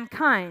all of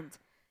mankind.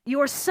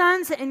 Your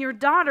sons and your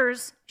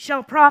daughters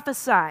shall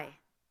prophesy,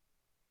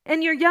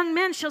 and your young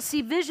men shall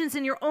see visions,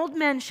 and your old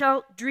men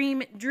shall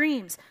dream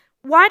dreams.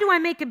 Why do I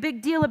make a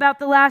big deal about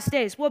the last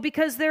days? Well,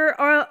 because there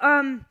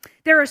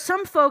are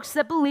some folks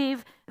that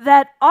believe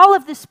that all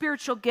of the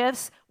spiritual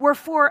gifts were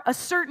for a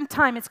certain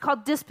time. It's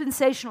called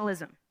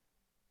dispensationalism.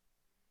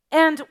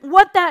 And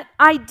what that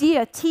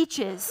idea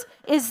teaches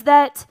is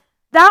that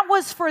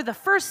was for the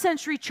first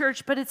century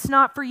church, but it's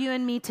not for you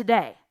and me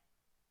today.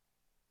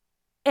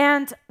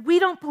 And we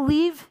don't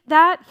believe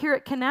that here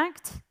at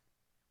Connect.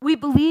 We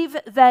believe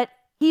that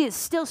He is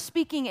still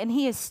speaking and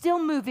He is still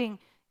moving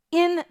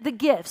in the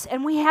gifts,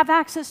 and we have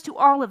access to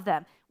all of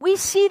them. We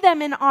see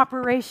them in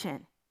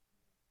operation,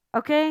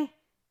 okay?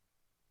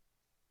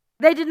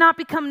 They did not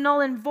become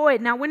null and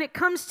void. Now, when it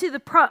comes to the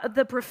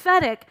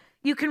prophetic,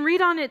 you can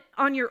read on it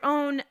on your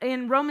own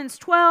in Romans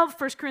 12,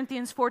 1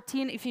 Corinthians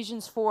 14,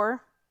 Ephesians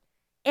 4.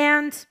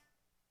 And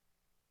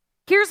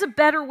here's a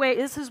better way.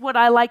 This is what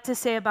I like to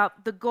say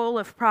about the goal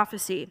of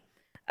prophecy.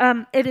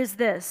 It is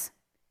this.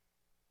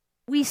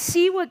 We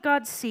see what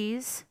God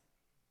sees.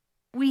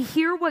 We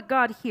hear what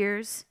God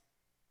hears.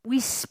 We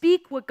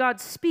speak what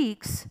God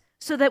speaks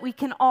so that we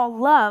can all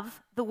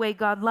love the way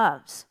God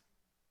loves.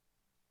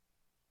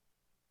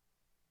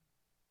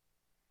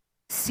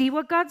 See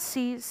what God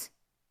sees,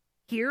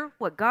 hear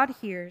what God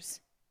hears,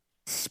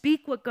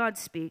 speak what God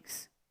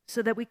speaks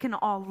so that we can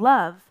all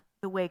love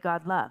the way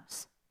God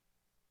loves.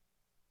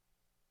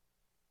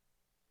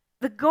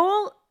 The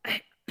goal,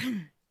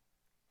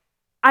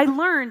 I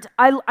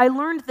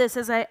learned this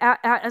as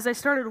I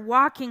started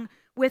walking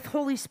with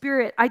Holy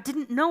Spirit. I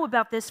didn't know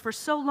about this for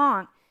so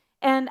long.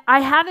 And I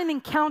had an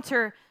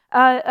encounter,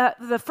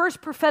 the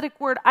first prophetic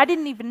word, I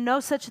didn't even know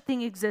such a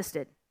thing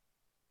existed.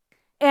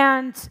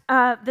 And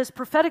this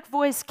prophetic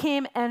voice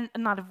came, and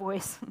not a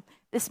voice,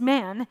 this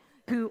man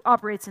who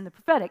operates in the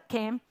prophetic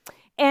came,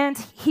 and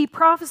he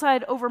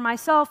prophesied over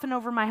myself and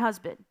over my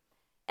husband.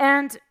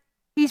 And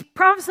he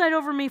prophesied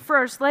over me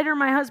first. Later,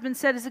 my husband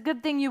said, it's a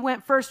good thing you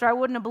went first, or I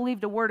wouldn't have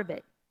believed a word of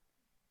it.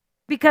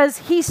 Because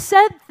he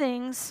said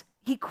things,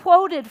 he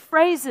quoted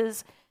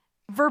phrases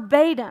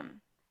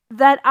verbatim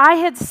that I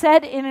had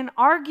said in an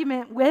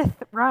argument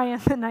with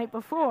Ryan the night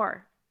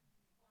before.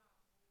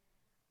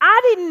 I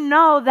didn't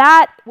know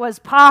that was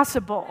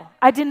possible.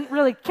 I didn't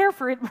really care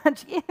for it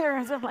much either,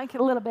 as I'm like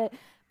a little bit.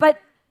 But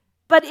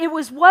it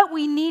was what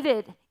we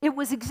needed. It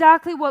was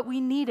exactly what we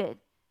needed.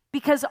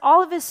 Because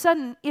all of a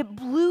sudden, it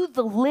blew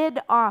the lid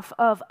off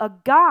of a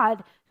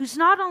God who's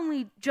not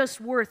only just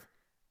worth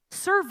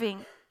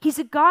serving, He's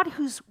a God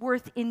who's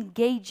worth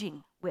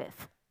engaging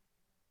with.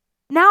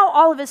 Now,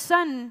 all of a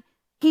sudden,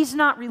 He's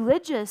not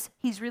religious,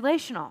 He's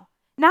relational.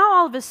 Now,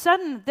 all of a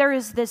sudden, there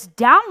is this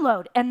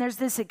download and there's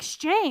this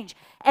exchange.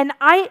 And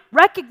I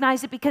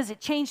recognize it because it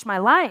changed my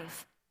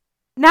life.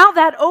 Now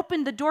that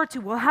opened the door to,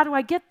 well, how do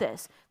I get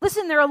this?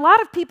 Listen, there are a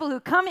lot of people who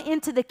come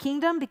into the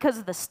kingdom because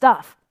of the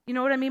stuff. You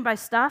know what I mean by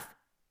stuff?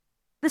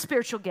 The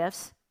spiritual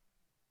gifts.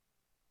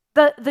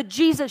 The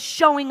Jesus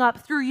showing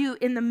up through you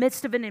in the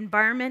midst of an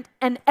environment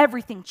and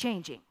everything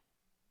changing.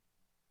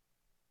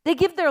 They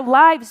give their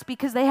lives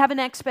because they have an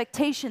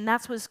expectation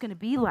that's what it's going to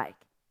be like.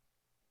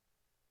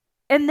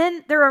 And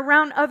then they're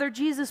around other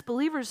Jesus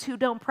believers who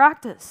don't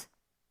practice.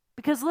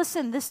 Because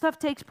listen, this stuff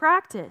takes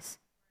practice.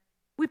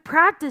 We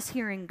practice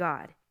hearing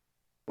God.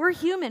 We're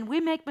human. We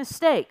make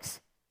mistakes.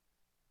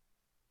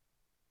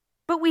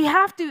 But we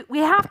have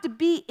to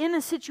be in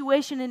a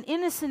situation and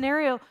in a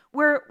scenario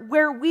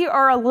where we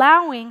are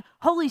allowing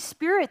Holy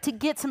Spirit to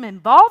get some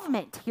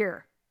involvement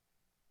here.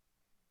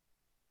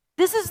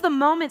 This is the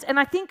moment, and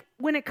I think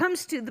when it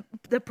comes to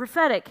the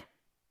prophetic,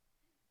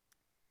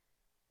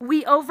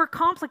 we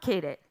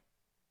overcomplicate it.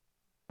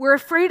 We're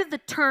afraid of the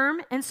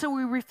term, and so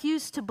we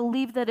refuse to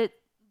believe that it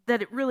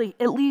really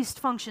at least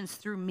functions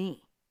through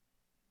me.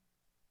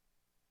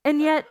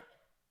 And yet,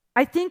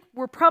 I think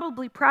we're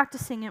probably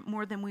practicing it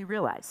more than we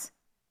realize.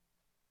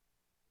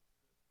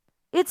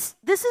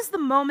 This is the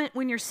moment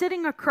when you're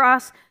sitting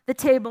across the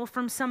table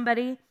from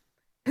somebody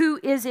who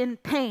is in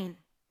pain,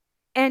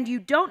 and you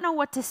don't know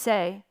what to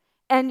say,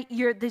 and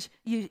you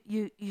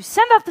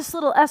send out this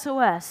little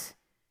SOS.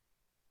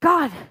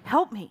 God,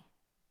 help me.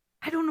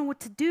 I don't know what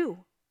to do.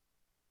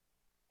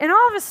 And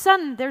all of a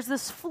sudden, there's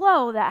this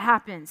flow that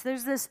happens.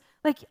 There's this,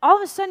 like, all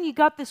of a sudden you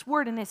got this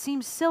word, and it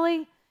seems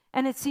silly,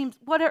 and it seems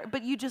whatever,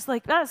 but you just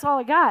like, that's all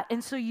I got.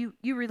 And so you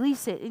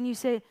release it, and you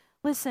say,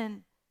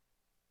 listen,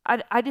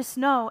 I just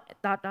know, ...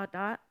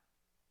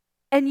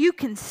 And you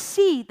can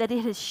see that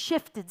it has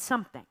shifted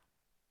something.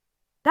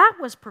 That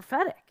was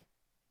prophetic.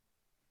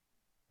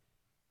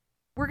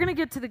 We're going to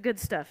get to the good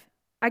stuff.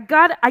 I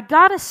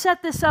got to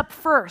set this up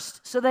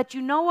first so that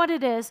you know what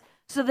it is,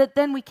 so that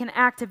then we can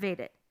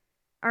activate it.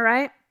 All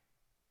right?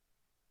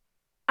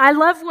 I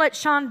love what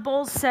Sean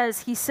Bowles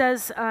says. He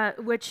says,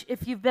 which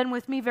if you've been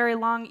with me very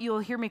long, you'll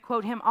hear me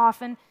quote him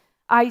often.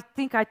 I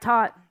think I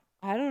taught,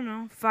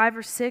 5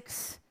 or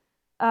 6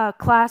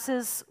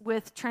 classes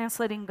with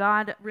Translating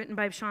God, written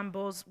by Sean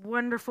Bowles.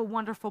 Wonderful,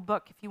 wonderful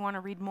book if you want to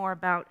read more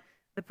about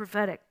the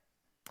prophetic.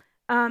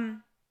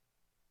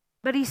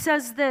 But he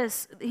says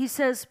this, he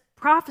says,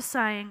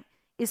 prophesying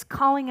is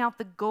calling out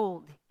the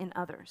gold in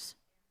others.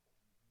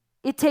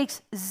 It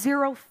takes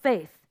zero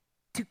faith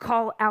to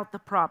call out the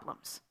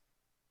problems.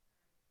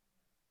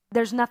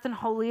 There's nothing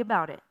holy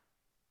about it.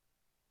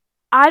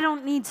 I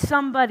don't need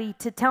somebody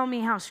to tell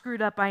me how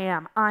screwed up I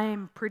am. I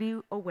am pretty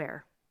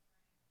aware.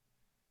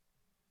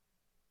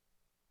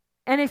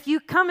 And if you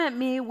come at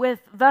me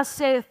with, thus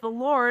saith the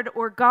Lord,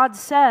 or God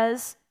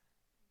says,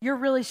 you're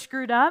really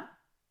screwed up,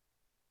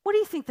 what do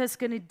you think that's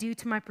going to do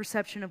to my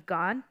perception of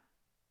God?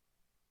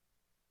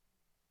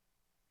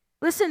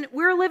 Listen,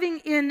 we're living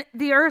in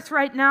the earth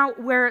right now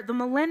where the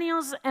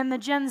millennials and the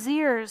Gen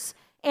Zers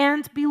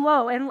and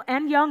below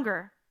and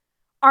younger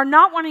are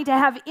not wanting to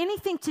have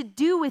anything to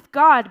do with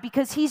God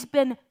because he's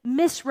been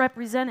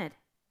misrepresented.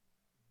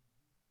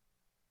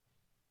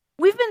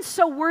 We've been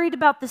so worried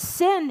about the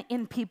sin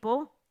in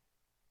people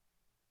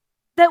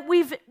that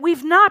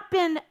we've not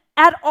been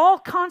at all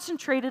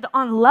concentrated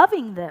on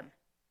loving them.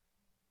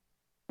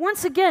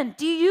 Once again,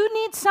 do you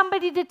need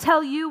somebody to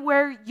tell you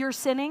where you're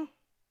sinning?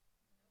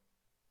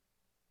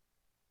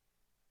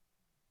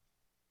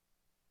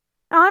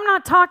 Now, I'm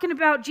not talking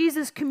about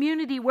Jesus'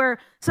 community where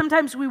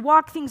sometimes we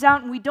walk things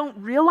out and we don't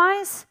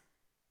realize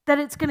that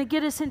it's going to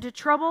get us into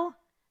trouble.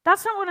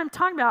 That's not what I'm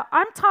talking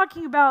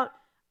about.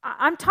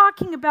 I'm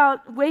talking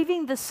about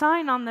waving the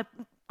sign on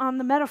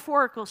the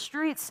metaphorical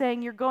street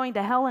saying you're going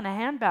to hell in a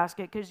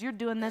handbasket because you're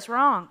doing this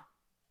wrong.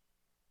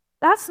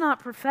 That's not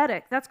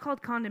prophetic. That's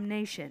called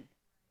condemnation.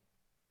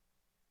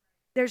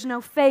 There's no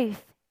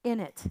faith in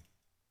it.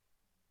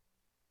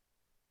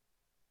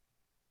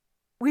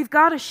 We've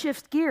got to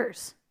shift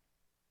gears.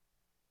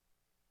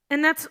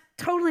 And that's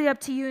totally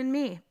up to you and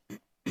me.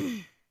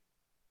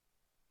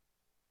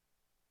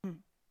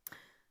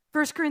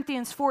 1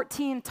 Corinthians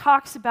 14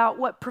 talks about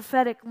what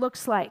prophetic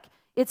looks like.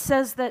 It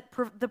says that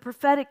the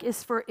prophetic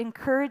is for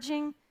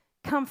encouraging,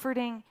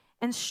 comforting,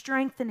 and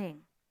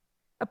strengthening.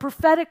 A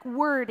prophetic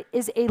word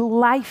is a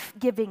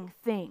life-giving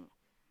thing.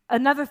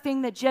 Another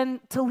thing that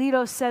Jen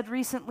Toledo said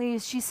recently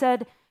is she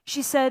said,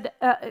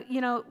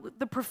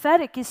 the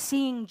prophetic is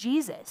seeing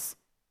Jesus.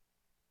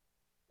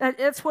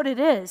 That's what it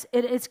is.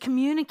 It's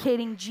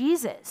communicating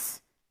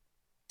Jesus.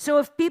 So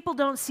if people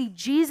don't see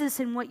Jesus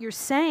in what you're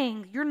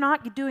saying, you're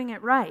not doing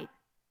it right.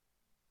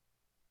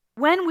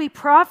 When we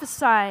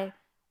prophesy,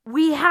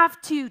 we have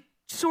to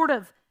sort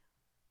of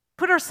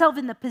put ourselves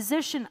in the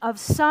position of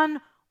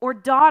son or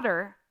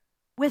daughter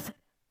with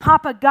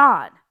Papa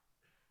God.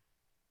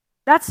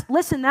 That's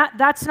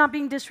not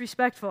being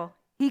disrespectful.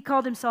 He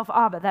called himself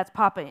Abba. That's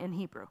Papa in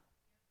Hebrew.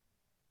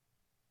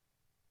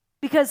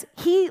 Because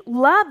he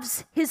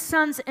loves his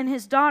sons and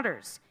his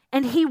daughters,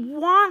 and he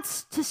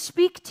wants to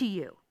speak to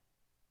you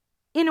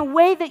in a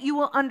way that you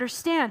will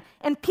understand.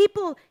 And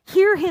people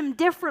hear him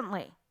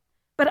differently.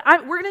 But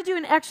we're going to do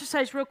an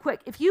exercise real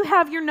quick. If you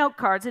have your note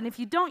cards, and if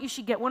you don't, you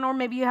should get one, or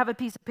maybe you have a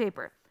piece of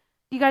paper.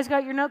 You guys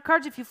got your note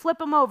cards? If you flip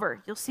them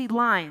over, you'll see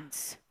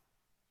lines.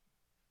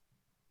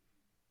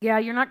 Yeah,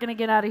 you're not going to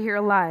get out of here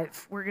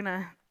alive. We're going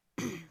to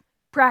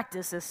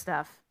practice this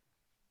stuff.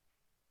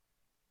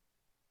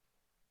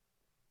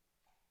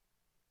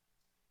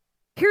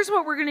 Here's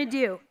what we're going to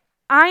do.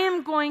 I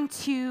am going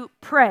to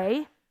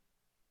pray,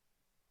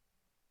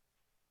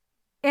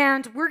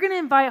 and we're going to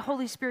invite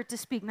Holy Spirit to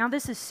speak. Now,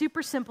 this is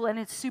super simple, and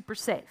it's super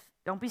safe.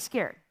 Don't be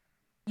scared.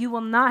 You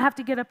will not have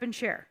to get up and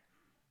share.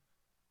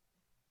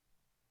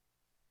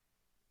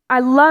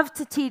 I love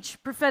to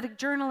teach prophetic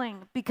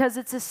journaling because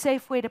it's a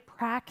safe way to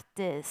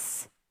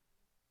practice.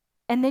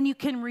 And then you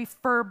can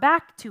refer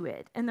back to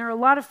it. And there are a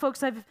lot of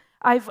folks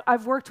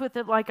I've worked with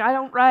that like, I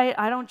don't write,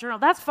 I don't journal.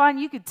 That's fine.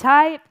 You could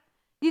type.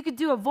 You could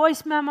do a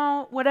voice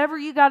memo, whatever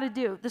you got to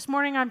do. This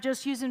morning I'm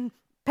just using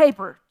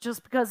paper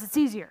just because it's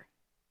easier.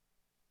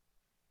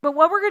 But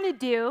what we're going to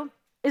do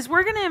is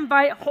we're going to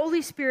invite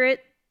Holy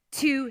Spirit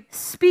to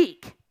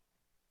speak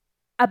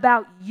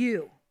about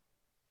you.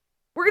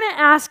 We're going to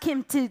ask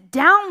him to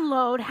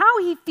download how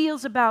he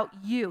feels about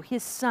you,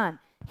 his son,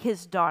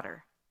 his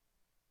daughter.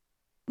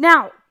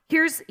 Now,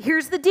 here's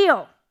the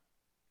deal.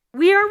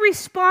 We are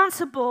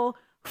responsible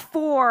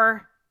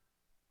for,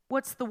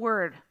 what's the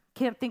word?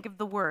 Can't think of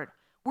the word.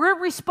 We're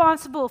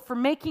responsible for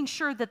making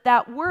sure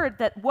that word,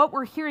 that what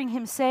we're hearing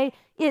him say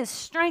is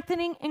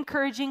strengthening,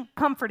 encouraging,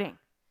 comforting.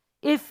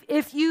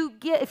 If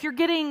you're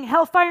getting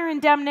hellfire and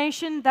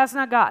damnation, that's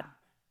not God.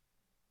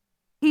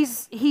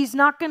 He's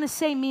not going to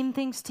say mean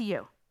things to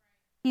you.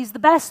 He's the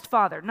best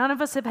father. None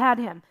of us have had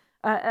him,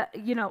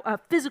 a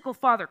physical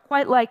father,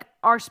 quite like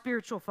our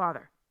spiritual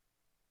father.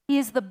 He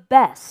is the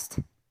best.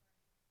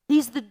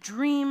 He's the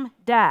dream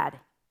dad.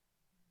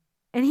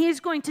 And he is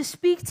going to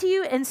speak to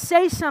you and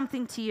say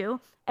something to you.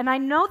 And I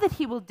know that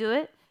he will do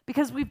it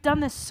because we've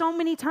done this so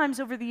many times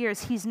over the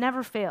years. He's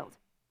never failed.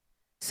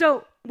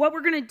 So what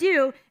we're going to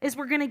do is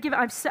we're going to give,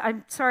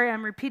 I'm sorry,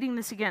 I'm repeating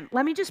this again.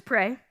 Let me just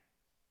pray.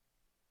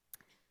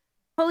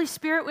 Holy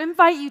Spirit, we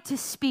invite you to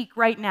speak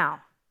right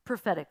now.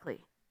 prophetically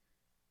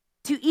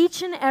to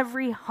each and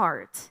every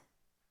heart.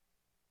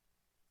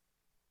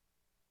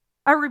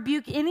 I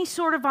rebuke any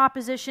sort of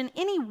opposition,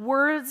 any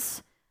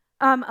words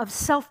of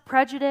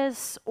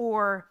self-prejudice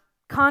or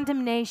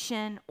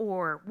condemnation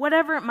or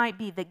whatever it might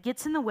be that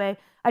gets in the way.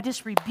 I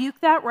just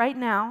rebuke that right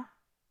now.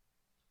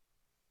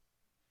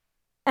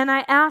 And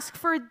I ask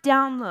for a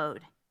download.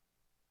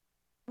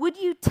 Would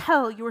you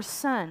tell your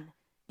son,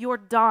 your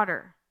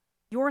daughter,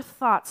 your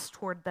thoughts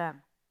toward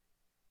them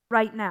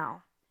right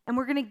now? And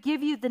we're going to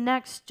give you the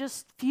next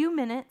just few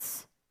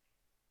minutes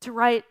to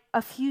write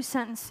a few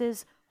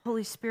sentences.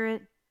 Holy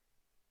Spirit,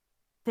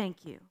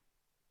 thank you.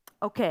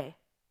 Okay.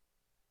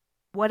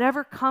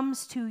 Whatever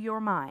comes to your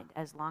mind,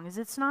 as long as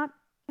it's not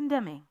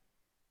condemning,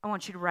 I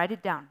want you to write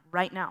it down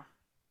right now.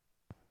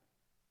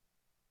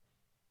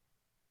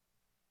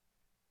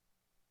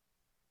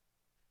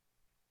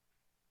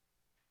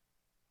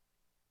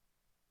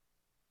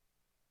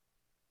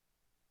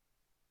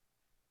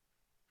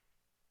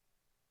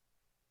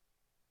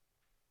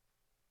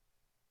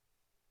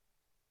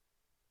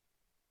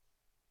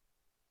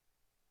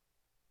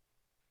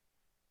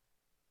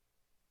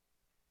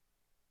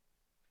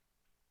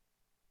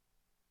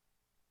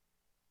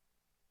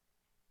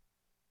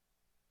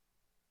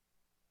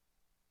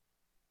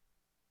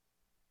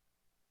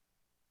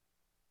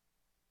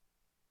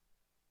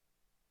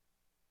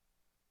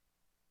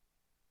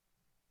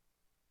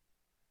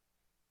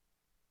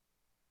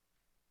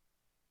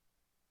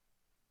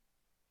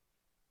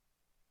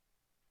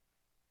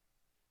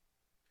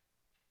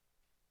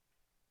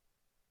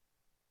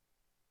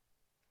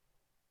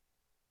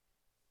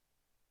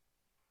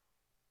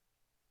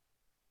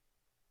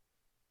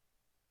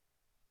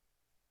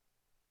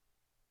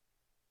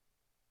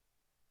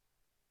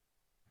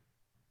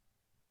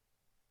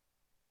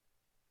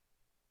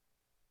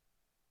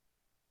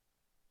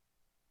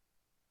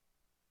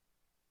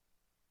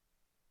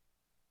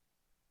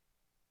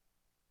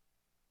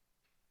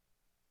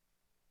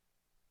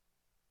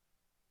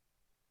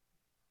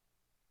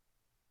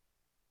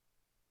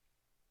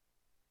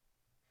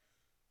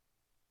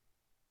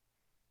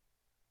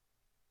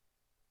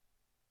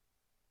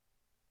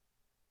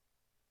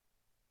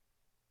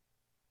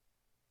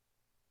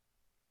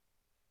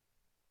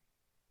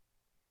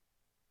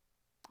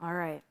 All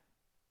right.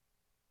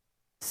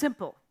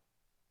 Simple.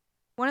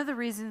 One of the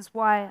reasons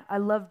why I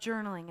love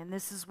journaling, and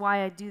this is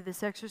why I do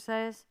this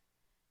exercise,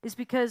 is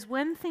because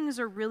when things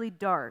are really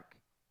dark,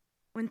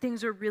 when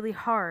things are really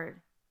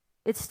hard,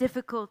 it's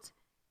difficult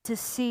to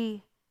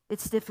see,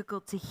 it's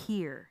difficult to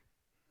hear.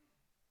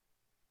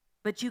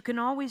 But you can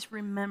always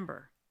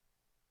remember.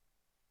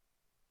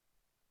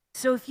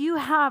 So if you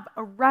have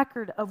a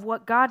record of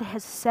what God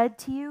has said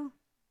to you,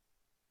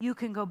 you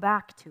can go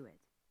back to it.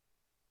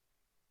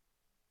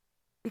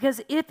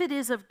 Because if it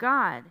is of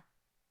God,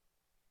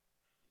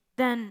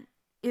 then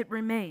it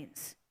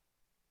remains.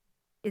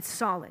 It's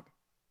solid.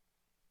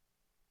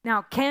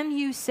 Now, can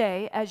you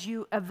say, as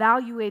you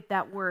evaluate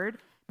that word,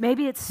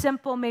 maybe it's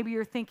simple, maybe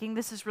you're thinking,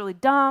 this is really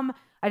dumb,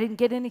 I didn't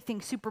get anything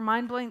super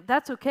mind-blowing.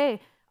 That's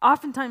okay.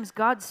 Oftentimes,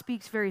 God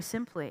speaks very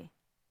simply.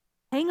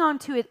 Hang on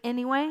to it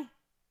anyway,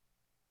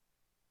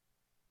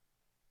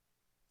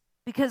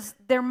 because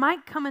there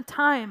might come a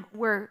time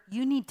where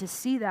you need to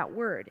see that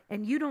word,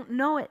 and you don't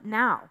know it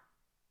now.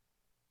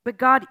 But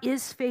God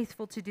is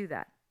faithful to do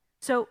that.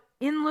 So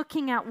in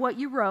looking at what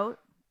you wrote,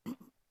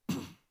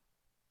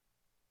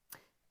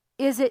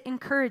 is it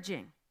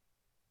encouraging?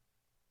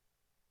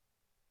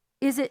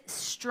 Is it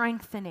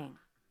strengthening?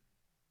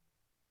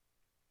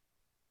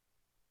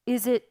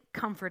 Is it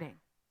comforting?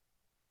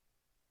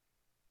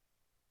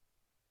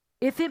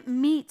 If it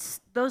meets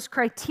those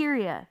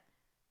criteria,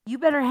 you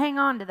better hang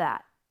on to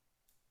that.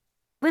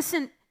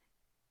 Listen,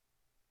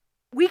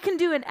 we can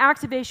do an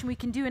activation, we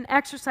can do an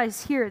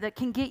exercise here that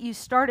can get you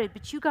started,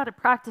 but you got to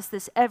practice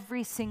this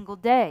every single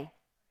day.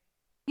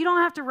 You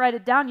don't have to write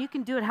it down. You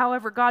can do it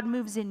however God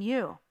moves in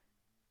you.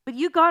 But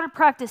you got to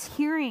practice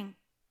hearing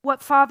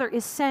what Father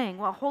is saying,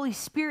 what Holy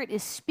Spirit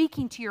is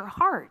speaking to your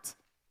heart.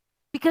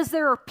 Because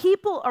there are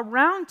people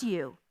around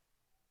you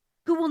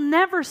who will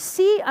never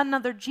see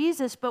another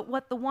Jesus but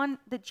what the one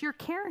that you're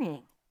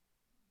carrying.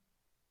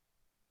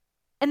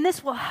 And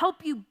this will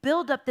help you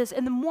build up this.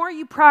 And the more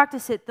you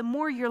practice it, the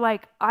more you're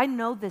like, I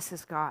know this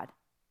is God.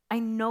 I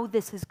know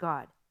this is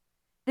God.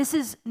 This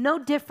is no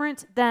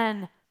different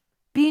than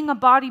being a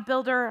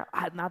bodybuilder.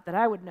 Not that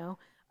I would know.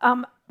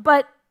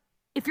 But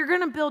if you're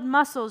going to build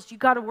muscles, you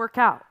got to work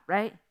out,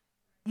 right?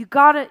 You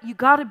got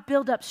to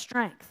build up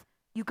strength.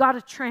 You got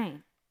to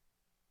train.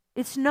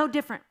 It's no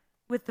different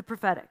with the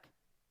prophetic.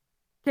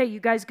 Okay,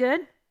 you guys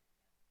good?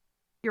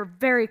 You're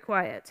very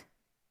quiet.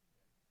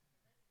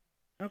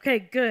 Okay,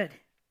 good.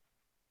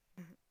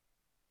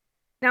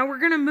 Now we're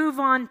going to move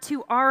on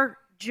to our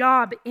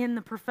job in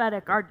the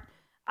prophetic.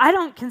 I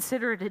don't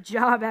consider it a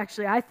job,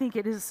 actually. I think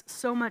it is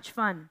so much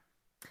fun.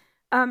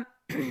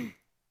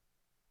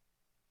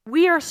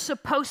 We are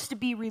supposed to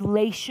be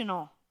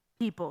relational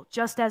people,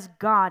 just as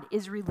God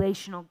is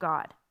relational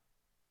God.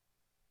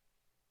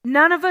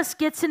 None of us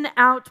gets an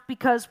out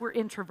because we're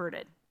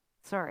introverted.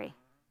 Sorry.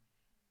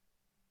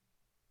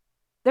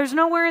 There's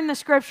nowhere in the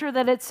scripture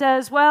that it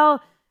says,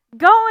 well,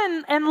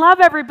 go and love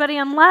everybody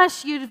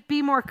unless you'd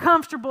be more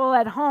comfortable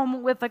at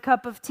home with a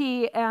cup of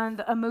tea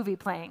and a movie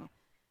playing.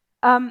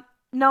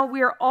 No,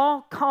 we are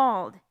all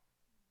called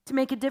to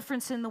make a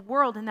difference in the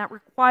world, and that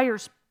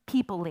requires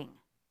peopling.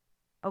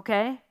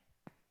 Okay?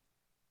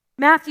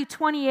 Matthew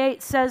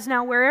 28 says,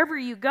 now wherever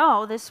you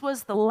go, this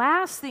was the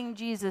last thing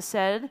Jesus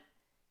said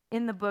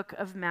in the book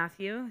of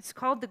Matthew. It's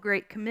called the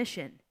Great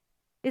Commission.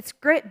 It's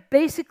great,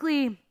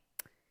 basically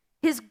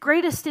his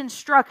greatest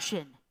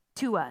instruction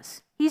to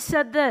us. He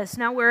said this,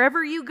 now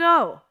wherever you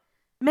go,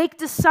 make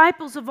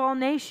disciples of all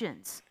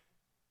nations.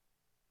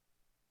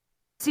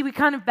 See, we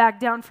kind of back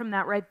down from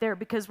that right there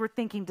because we're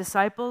thinking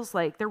disciples,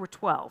 like there were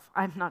 12.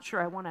 I'm not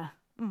sure I want to.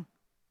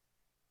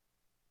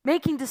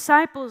 Making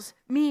disciples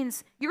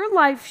means your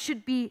life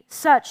should be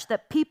such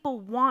that people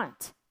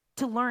want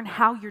to learn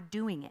how you're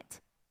doing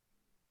it.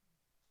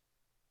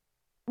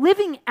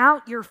 Living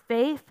out your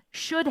faith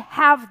should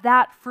have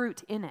that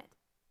fruit in it.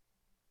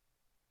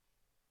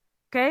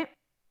 Okay?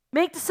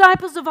 Make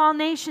disciples of all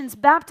nations,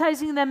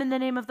 baptizing them in the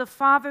name of the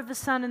Father, the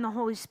Son, and the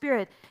Holy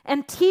Spirit,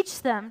 and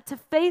teach them to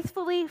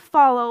faithfully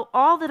follow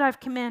all that I've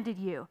commanded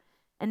you.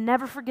 And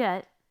never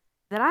forget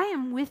that I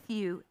am with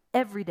you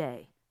every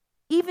day,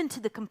 even to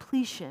the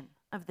completion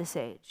of this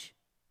age.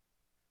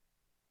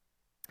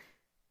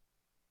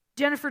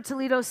 Jennifer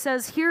Toledo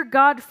says, hear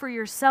God for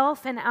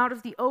yourself, and out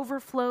of the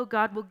overflow,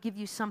 God will give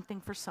you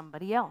something for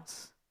somebody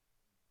else.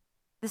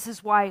 This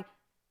is why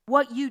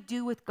what you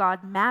do with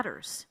God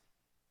matters.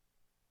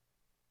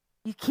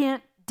 You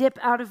can't dip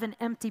out of an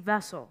empty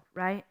vessel,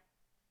 right?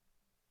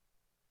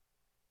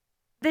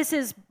 This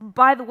is,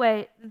 by the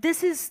way,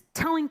 this is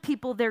telling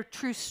people their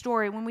true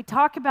story. When we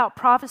talk about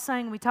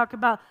prophesying, we talk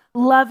about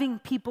loving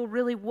people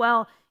really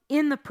well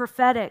in the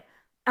prophetic.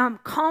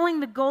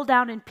 Calling the gold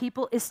out in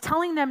people is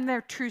telling them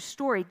their true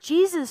story.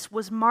 Jesus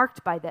was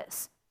marked by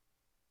this.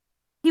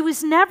 He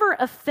was never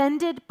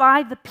offended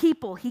by the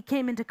people he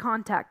came into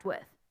contact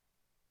with.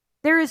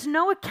 There is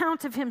no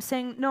account of him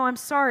saying, no, I'm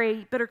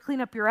sorry, better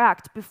clean up your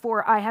act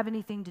before I have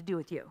anything to do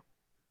with you.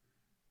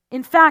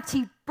 In fact,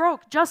 he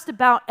broke just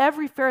about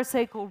every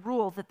Pharisaical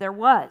rule that there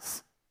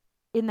was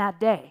in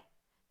that day.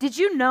 Did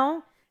you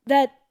know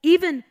that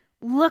even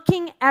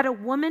looking at a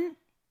woman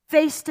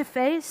face to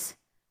face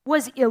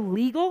was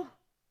illegal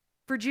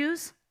for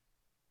Jews?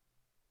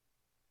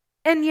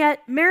 And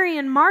yet Mary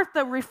and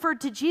Martha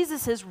referred to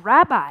Jesus as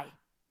rabbi.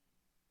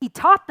 He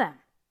taught them.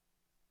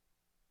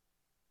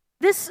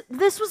 This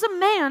was a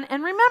man,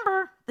 and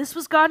remember, this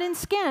was God in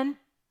skin.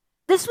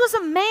 This was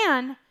a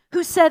man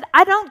who said,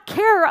 I don't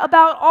care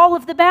about all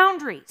of the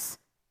boundaries.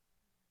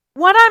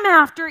 What I'm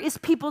after is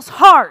people's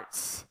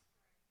hearts.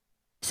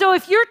 So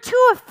if you're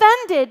too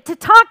offended to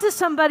talk to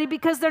somebody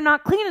because they're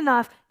not clean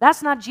enough,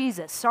 that's not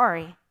Jesus,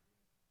 sorry.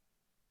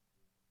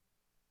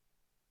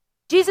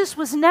 Jesus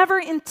was never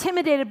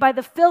intimidated by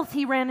the filth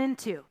he ran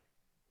into.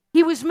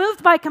 He was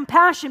moved by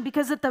compassion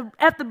because at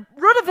the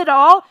root of it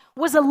all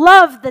was a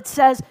love that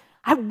says,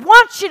 I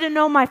want you to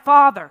know my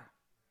Father.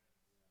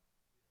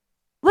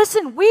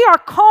 Listen, we are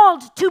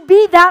called to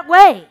be that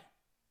way.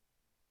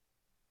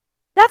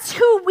 That's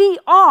who we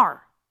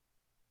are.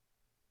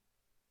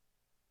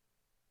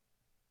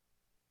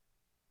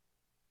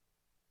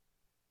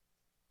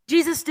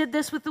 Jesus did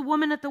this with the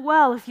woman at the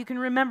well. If you can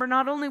remember,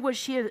 not only was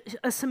she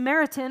a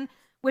Samaritan,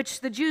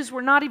 which the Jews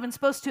were not even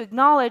supposed to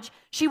acknowledge,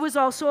 she was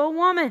also a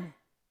woman.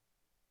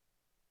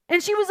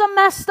 And she was a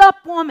messed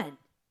up woman.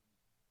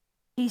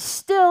 He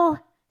still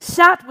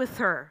sat with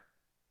her.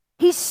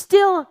 He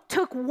still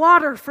took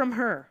water from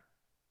her.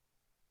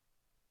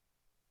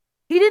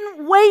 He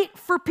didn't wait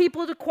for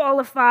people to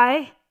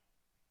qualify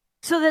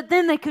so that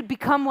then they could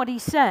become what he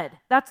said.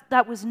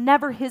 That was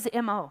never his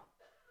MO.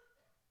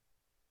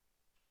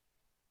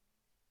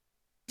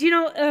 Do you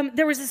know,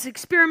 there was this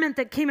experiment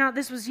that came out,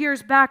 this was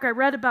years back, I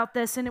read about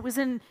this, and it was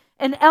in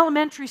an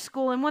elementary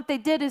school, and what they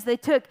did is they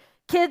took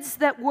kids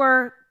that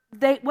were,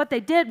 they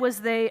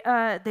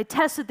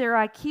tested their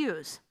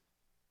IQs.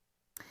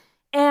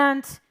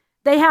 And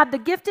they had the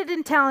gifted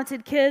and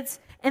talented kids,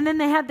 and then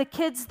they had the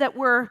kids that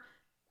were,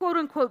 quote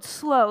unquote,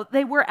 slow.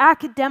 They were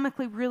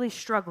academically really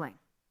struggling.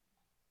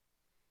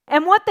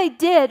 And what they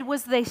did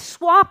was they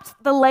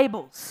swapped the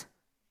labels.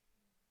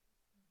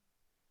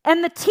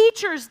 And the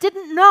teachers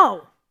didn't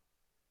know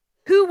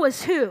who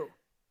was who.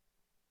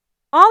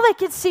 All they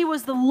could see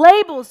was the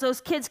labels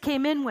those kids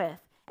came in with.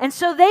 And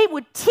so they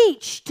would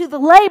teach to the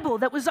label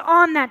that was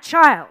on that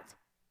child.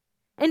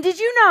 And did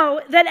you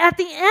know that at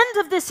the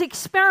end of this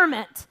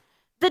experiment,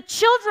 the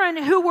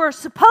children who were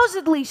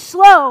supposedly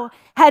slow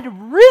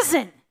had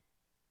risen,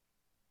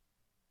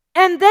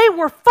 and they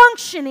were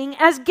functioning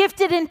as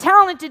gifted and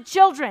talented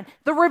children.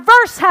 The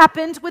reverse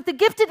happened with the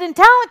gifted and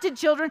talented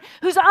children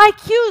whose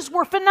IQs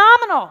were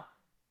phenomenal.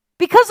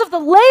 Because of the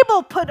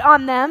label put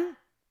on them,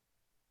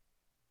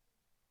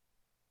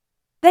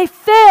 they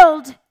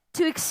failed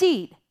to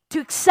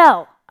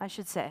excel, I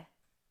should say.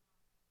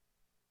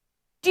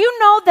 Do you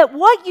know that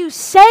what you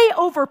say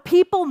over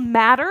people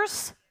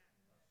matters?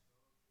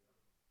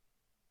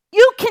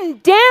 You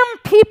condemn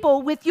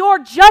people with your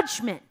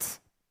judgment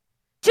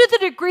to the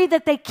degree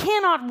that they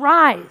cannot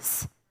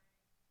rise.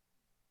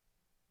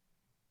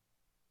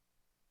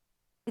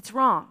 It's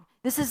wrong.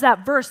 This is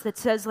that verse that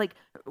says like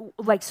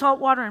salt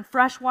water and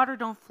fresh water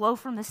don't flow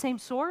from the same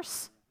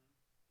source.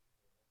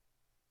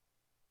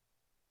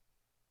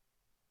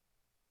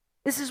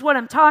 This is what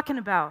I'm talking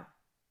about.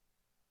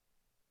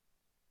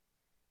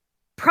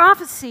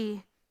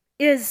 Prophecy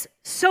is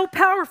so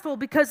powerful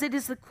because it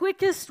is the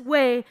quickest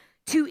way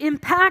to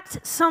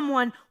impact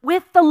someone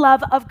with the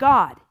love of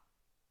God.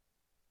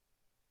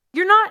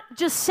 You're not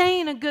just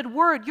saying a good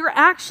word, you're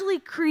actually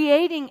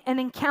creating an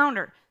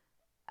encounter.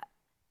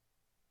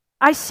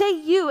 I say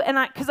you, and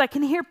because I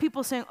can hear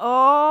people saying,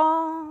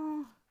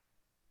 oh,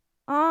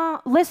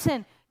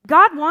 listen,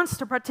 God wants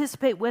to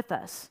participate with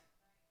us.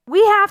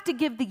 We have to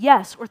give the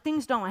yes or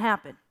things don't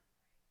happen.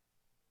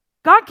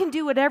 God can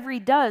do whatever he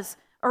does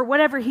or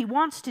whatever he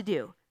wants to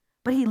do,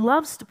 but he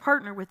loves to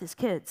partner with his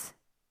kids.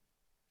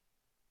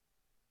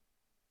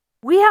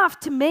 We have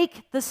to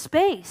make the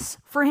space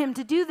for him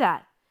to do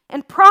that.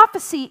 And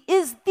prophecy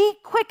is the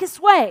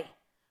quickest way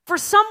for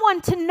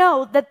someone to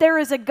know that there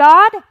is a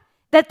God,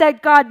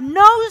 that God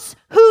knows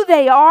who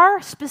they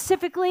are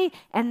specifically,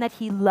 and that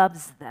he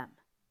loves them.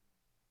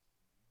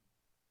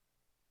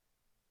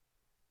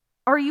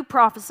 Are you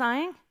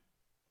prophesying?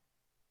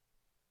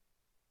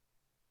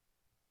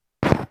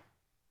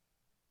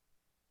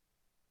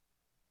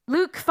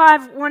 Luke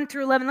 5, 1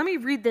 through 11. Let me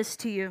read this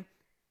to you.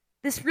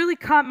 This really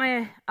caught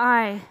my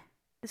eye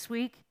this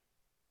week.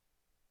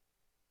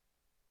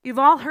 You've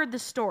all heard the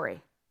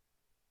story.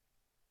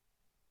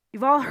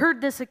 You've all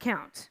heard this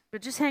account,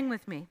 but just hang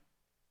with me.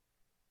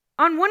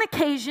 On one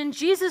occasion,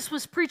 Jesus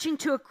was preaching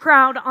to a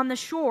crowd on the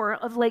shore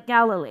of Lake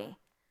Galilee.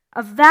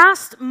 A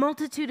vast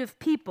multitude of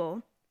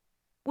people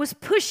was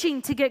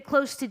pushing to get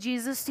close to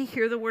Jesus to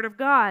hear the word of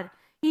God.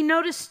 He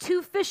noticed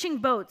 2 fishing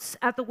boats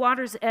at the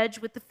water's edge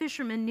with the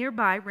fishermen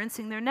nearby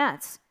rinsing their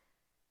nets.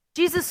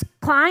 Jesus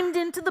climbed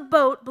into the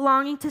boat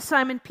belonging to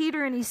Simon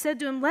Peter, and he said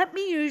to him, "Let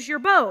me use your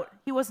boat."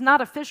 He was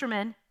not a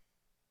fisherman.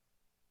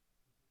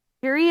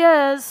 Here he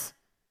is,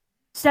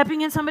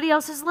 stepping in somebody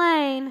else's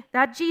lane,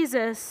 that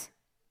Jesus.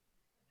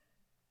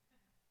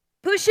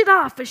 "Push it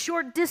off a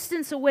short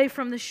distance away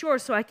from the shore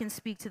so I can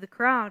speak to the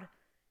crowd."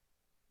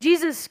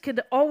 Jesus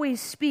could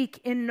always speak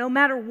in no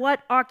matter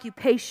what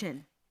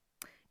occupation.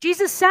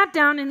 Jesus sat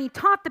down and he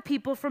taught the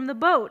people from the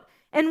boat.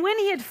 And when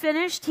he had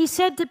finished, he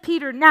said to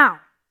Peter,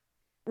 "Now,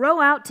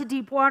 row out to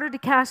deep water to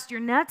cast your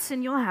nets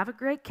and you'll have a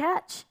great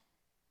catch."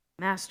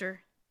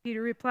 "Master,"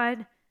 Peter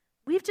replied,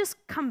 "we've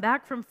just come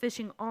back from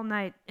fishing all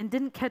night and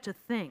didn't catch a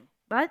thing.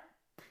 But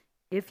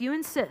if you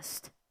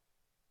insist,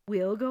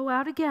 we'll go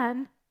out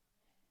again."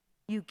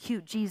 You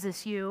cute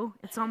Jesus, you.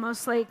 It's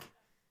almost like,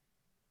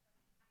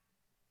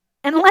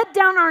 "And let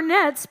down our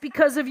nets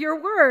because of your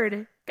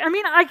word." I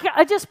mean,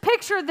 I just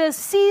picture this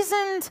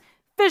seasoned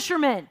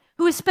fisherman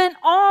who has spent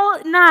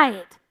all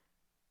night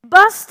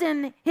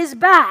busting his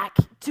back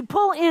to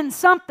pull in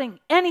something,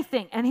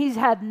 anything, and he's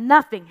had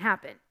nothing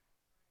happen.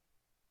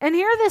 And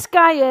here this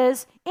guy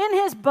is in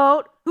his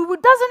boat who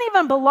doesn't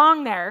even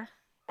belong there,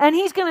 and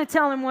he's going to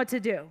tell him what to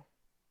do.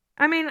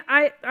 I mean,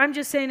 I'm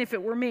just saying if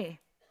it were me.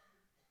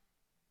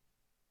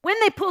 When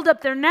they pulled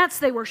up their nets,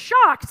 they were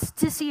shocked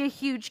to see a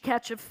huge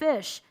catch of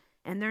fish,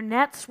 and their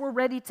nets were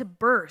ready to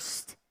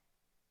burst.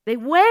 They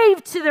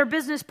waved to their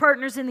business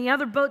partners in the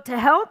other boat to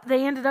help.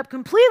 They ended up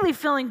completely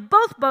filling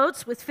both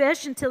boats with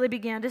fish until they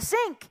began to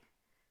sink.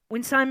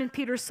 When Simon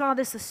Peter saw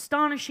this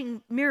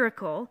astonishing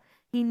miracle,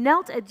 he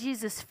knelt at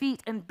Jesus'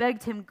 feet and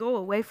begged him, "Go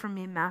away from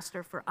me,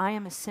 Master, for I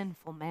am a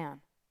sinful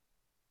man."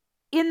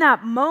 In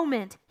that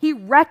moment, he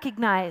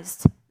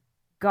recognized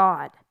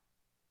God.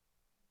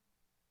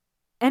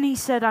 And he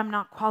said, "I'm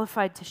not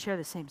qualified to share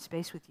the same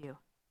space with you."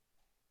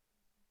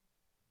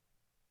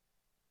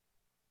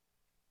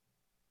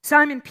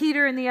 Simon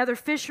Peter and the other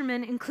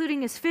fishermen,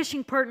 including his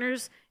fishing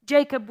partners,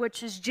 Jacob,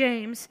 which is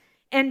James,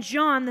 and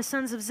John, the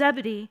sons of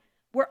Zebedee,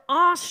 were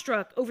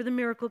awestruck over the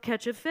miracle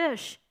catch of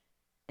fish.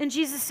 And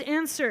Jesus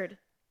answered,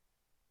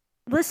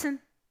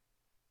 "Listen,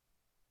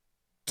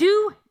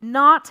 do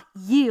not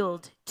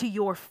yield to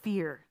your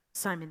fear,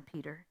 Simon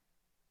Peter.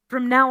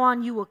 From now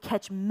on you will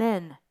catch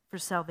men for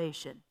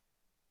salvation."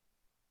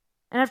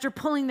 And after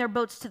pulling their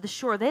boats to the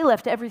shore, they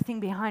left everything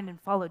behind and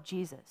followed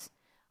Jesus.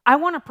 I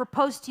want to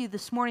propose to you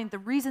this morning, the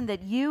reason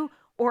that you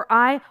or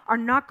I are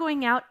not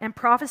going out and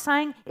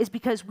prophesying is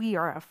because we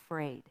are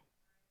afraid.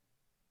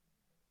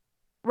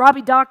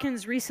 Robbie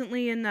Dawkins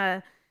recently in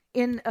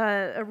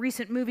a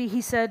recent movie,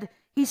 he said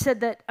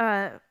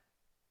that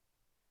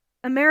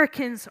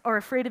Americans are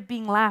afraid of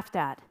being laughed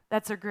at.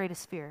 That's their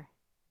greatest fear.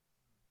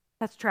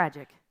 That's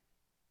tragic,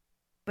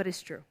 but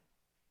it's true.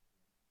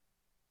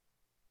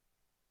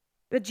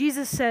 But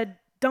Jesus said,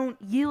 don't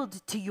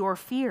yield to your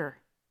fear.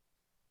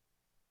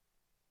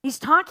 He's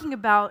talking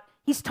about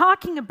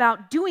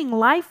doing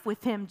life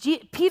with him.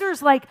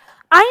 Peter's like,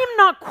 I am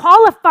not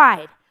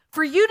qualified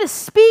for you to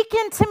speak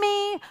into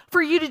me,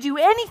 for you to do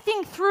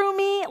anything through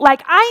me.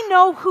 Like, I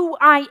know who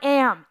I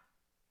am.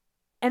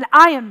 and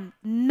I am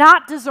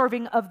not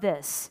deserving of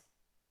this.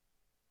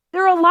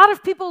 There are a lot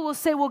of people who will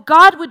say, well,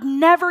 God would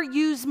never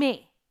use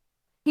me.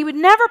 He would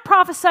never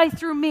prophesy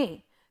through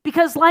me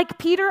because, like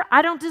Peter,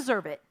 I don't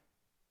deserve it.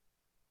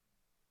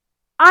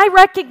 I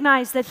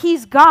recognize that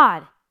he's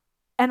God,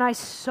 and I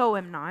so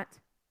am not.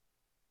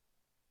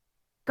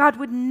 God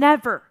would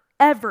never,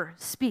 ever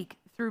speak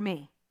through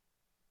me.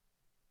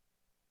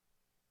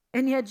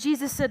 And yet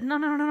Jesus said,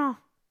 no.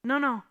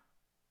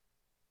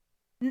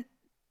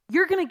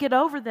 You're going to get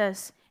over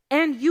this,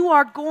 and you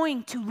are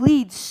going to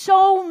lead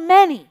so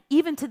many,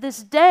 even to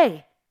this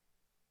day.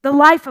 The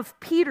life of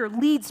Peter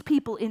leads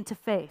people into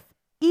faith.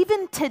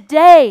 Even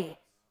today.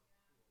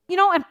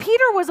 And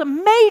Peter was a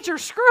major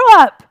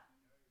screw-up.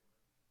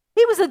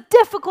 He was a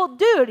difficult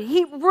dude.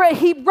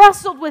 He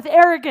wrestled with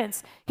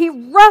arrogance. He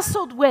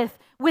wrestled with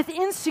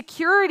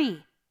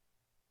insecurity.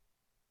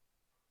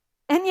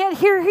 And yet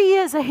here he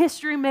is, a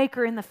history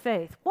maker in the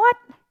faith. What?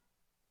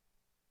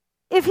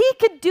 If he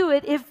could do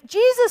it, if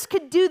Jesus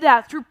could do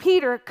that through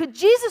Peter, could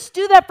Jesus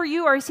do that for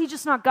you, or is he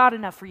just not God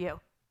enough for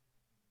you?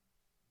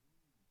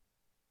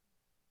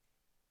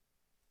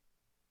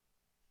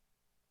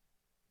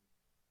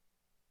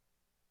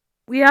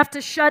 We have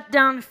to shut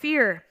down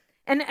fear.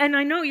 And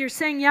I know you're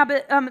saying, yeah,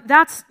 but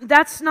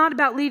that's not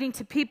about leading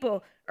to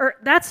people, or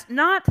that's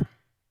not,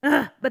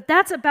 but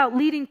that's about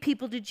leading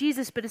people to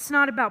Jesus, but it's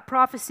not about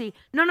prophecy.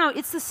 No,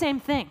 it's the same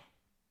thing.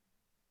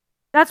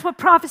 That's what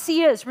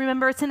prophecy is.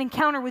 Remember, it's an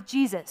encounter with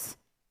Jesus.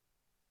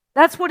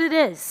 That's what it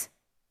is.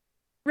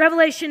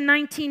 Revelation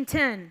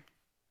 19:10.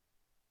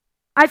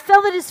 I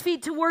fell at his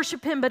feet to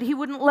worship him, but he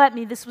wouldn't let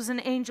me. This was an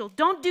angel.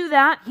 Don't do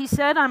that, he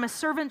said. I'm a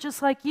servant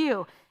just like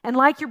you, and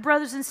like your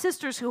brothers and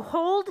sisters who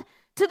hold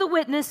to the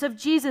witness of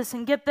Jesus.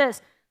 And get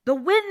this, the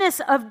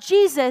witness of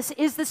Jesus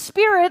is the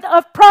spirit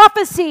of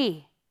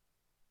prophecy.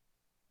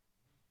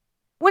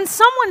 When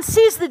someone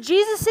sees the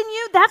Jesus in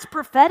you, that's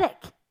prophetic.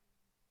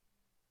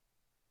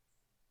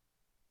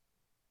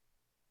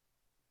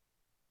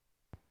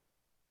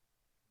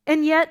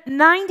 And yet,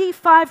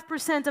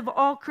 95% of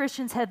all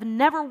Christians have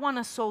never won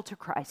a soul to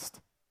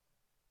Christ.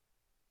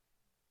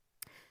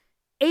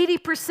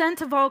 80%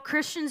 of all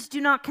Christians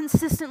do not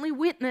consistently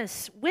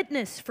witness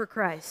for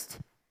Christ.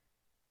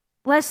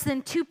 Less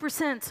than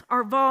 2%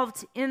 are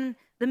involved in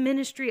the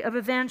ministry of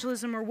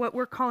evangelism, or what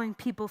we're calling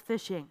people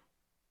fishing.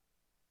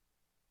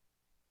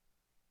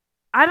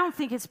 I don't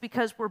think it's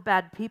because we're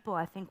bad people.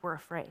 I think we're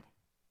afraid.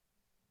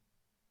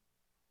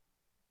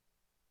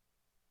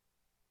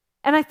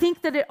 And I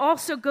think that it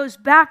also goes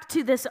back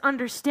to this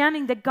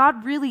understanding that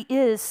God really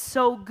is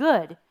so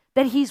good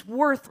that he's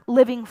worth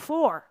living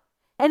for.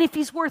 And if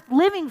he's worth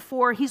living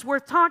for, he's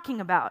worth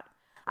talking about.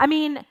 I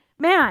mean,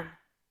 man,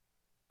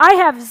 I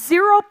have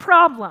zero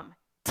problem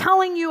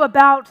telling you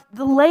about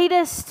the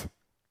latest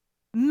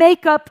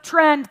makeup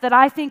trend that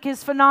I think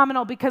is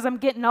phenomenal because I'm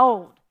getting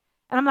old.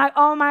 And I'm like,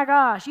 oh my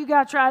gosh, you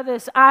got to try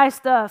this eye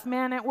stuff.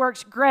 Man, it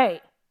works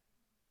great.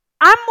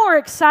 I'm more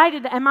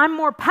excited and I'm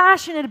more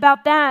passionate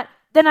about that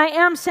than I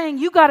am saying,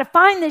 you got to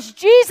find this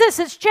Jesus.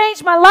 It's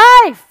changed my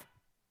life.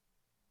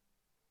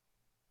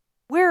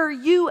 Where are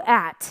you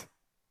at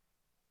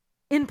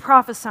in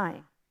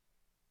prophesying?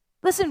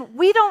 Listen,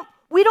 we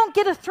don't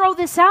get to throw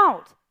this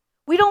out.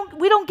 We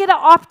don't get to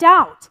opt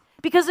out.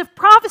 Because if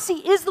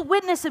prophecy is the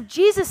witness of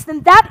Jesus,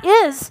 then that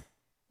is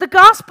the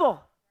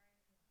gospel.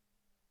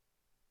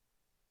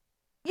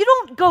 You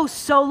don't go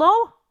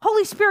solo.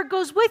 Holy Spirit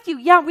goes with you.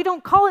 Yeah, we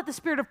don't call it the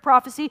spirit of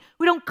prophecy.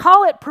 We don't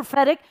call it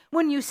prophetic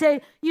when you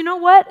say, you know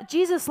what,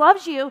 Jesus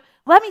loves you.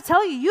 Let me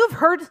tell you, you've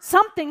heard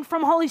something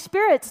from Holy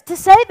Spirit to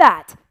say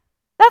that.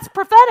 That's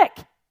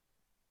prophetic.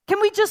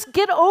 Can we just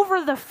get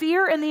over the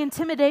fear and the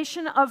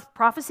intimidation of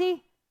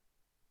prophecy?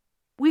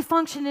 We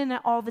function in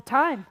it all the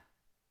time.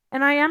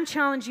 And I am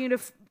challenging you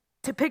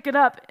to pick it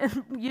up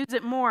and use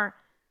it more.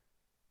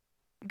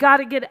 Got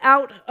to get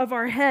out of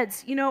our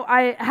heads. You know,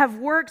 I have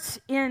worked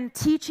in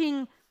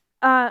teaching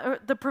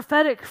the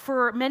prophetic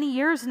for many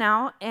years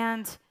now,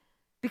 and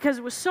because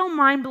it was so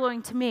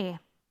mind-blowing to me.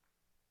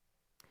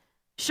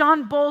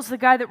 Sean Bowles, the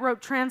guy that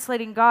wrote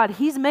Translating God,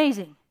 he's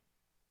amazing.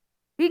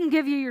 He can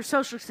give you your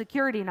social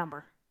security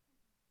number.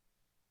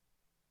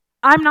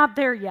 I'm not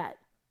there yet.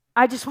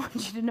 I just want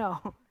you to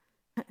know.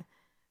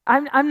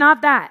 I'm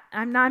not that.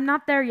 I'm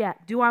not there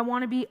yet. Do I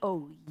want to be?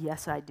 Oh,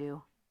 yes, I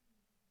do.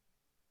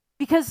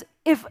 Because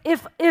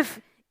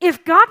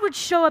if God would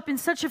show up in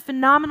such a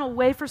phenomenal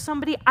way for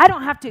somebody, I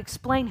don't have to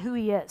explain who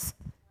he is.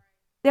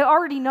 They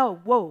already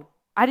know, whoa,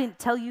 I didn't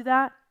tell you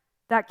that.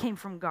 That came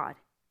from God.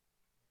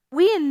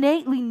 We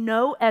innately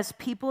know as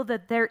people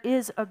that there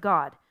is a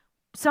God.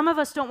 Some of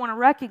us don't want to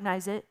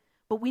recognize it,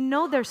 but we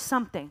know there's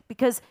something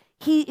because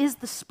he is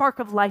the spark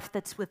of life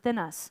that's within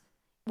us,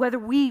 whether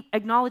we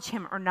acknowledge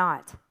him or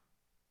not.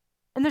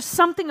 And there's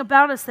something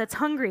about us that's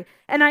hungry.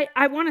 And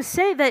I want to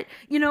say that,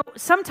 you know,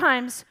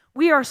 sometimes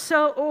we are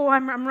so,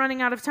 I'm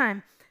running out of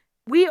time.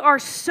 We are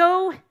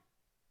so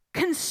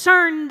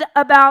concerned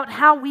about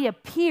how we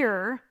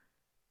appear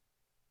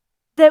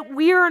that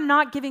we are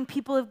not giving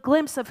people a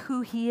glimpse of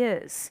who he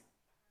is.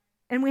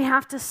 And we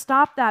have to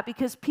stop that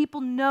because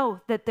people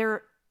know that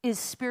there is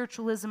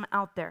spiritualism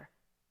out there.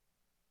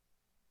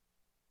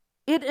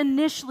 It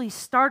initially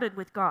started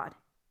with God.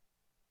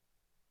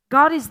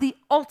 God is the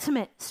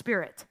ultimate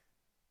spirit.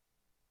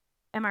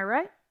 Am I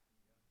right?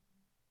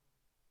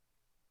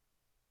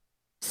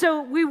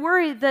 So we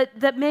worry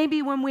that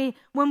maybe when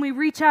we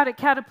reach out at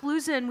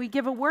Catapalooza and we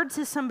give a word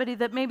to somebody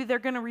that maybe they're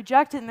going to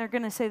reject it and they're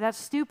going to say, that's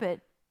stupid.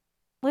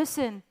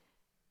 Listen,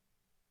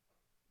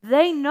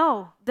 they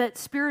know that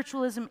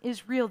spiritualism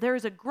is real. There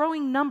is a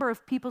growing number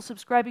of people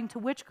subscribing to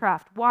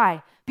witchcraft.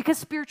 Why? Because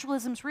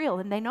spiritualism is real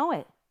and they know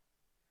it.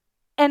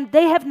 And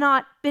they have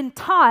not been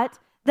taught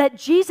that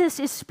Jesus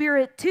is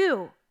spirit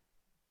too.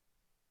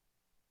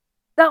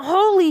 The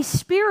Holy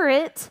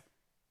Spirit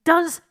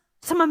does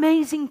some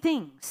amazing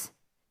things.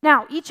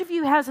 Now, each of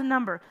you has a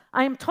number.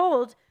 I am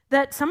told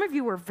that some of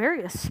you were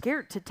very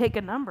scared to take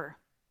a number.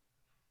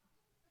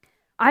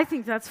 I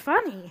think that's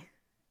funny.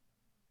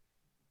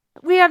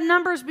 We have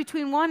numbers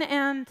between 1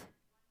 and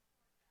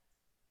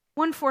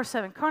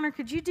 147. Connor,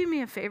 could you do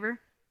me a favor?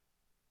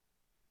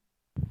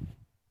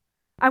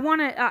 I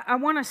want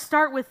to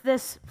start with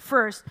this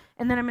first,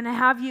 and then I'm going to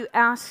have you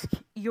ask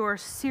your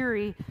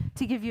Siri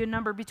to give you a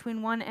number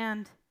between 1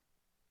 and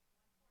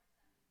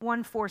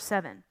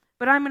 147.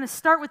 But I'm going to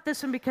start with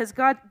this one because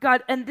God,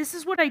 and this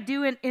is what I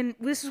do, in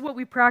this is what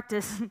we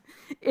practice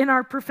in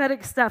our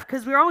prophetic stuff,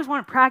 because we always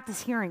want to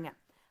practice hearing it.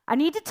 I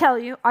need to tell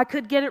you, I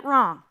could get it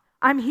wrong.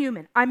 I'm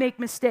human. I make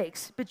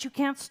mistakes, but you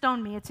can't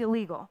stone me. It's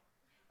illegal.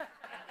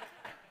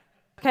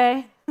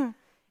 Okay? And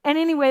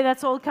anyway,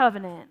 that's Old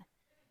Covenant.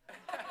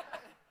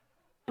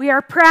 We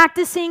are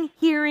practicing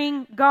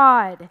hearing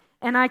God,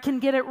 and I can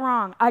get it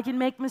wrong. I can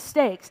make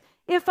mistakes.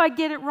 If I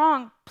get it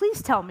wrong,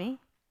 please tell me,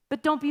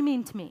 but don't be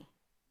mean to me.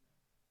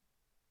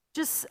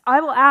 I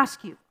will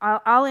ask you.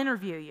 I'll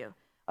interview you.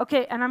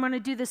 Okay, and I'm going to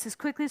do this as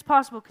quickly as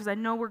possible because I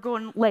know we're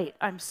going late.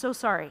 I'm so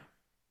sorry.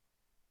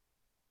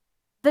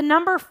 The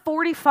number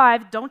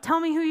 45, don't tell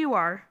me who you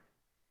are.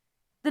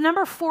 The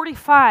number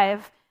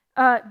 45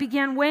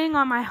 began weighing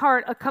on my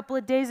heart a couple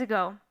of days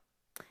ago.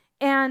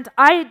 And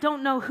I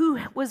don't know who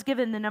was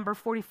given the number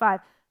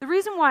 45. The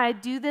reason why I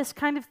do this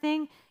kind of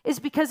thing is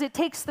because it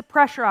takes the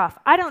pressure off.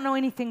 I don't know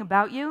anything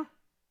about you.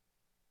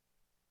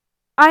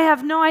 I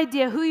have no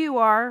idea who you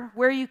are,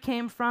 where you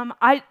came from,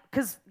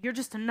 because you're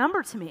just a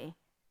number to me.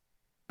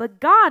 But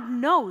God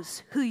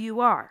knows who you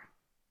are.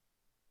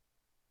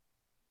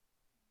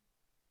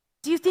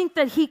 Do you think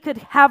that He could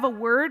have a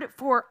word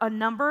for a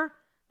number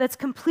that's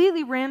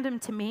completely random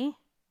to me?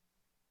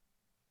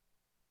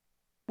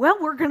 Well,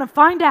 we're going to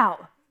find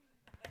out.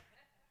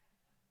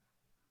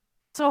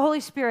 So,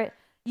 Holy Spirit,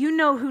 you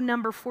know who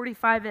number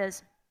 45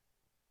 is.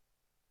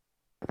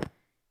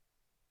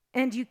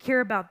 And you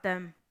care about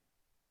them.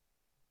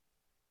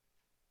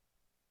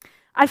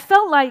 I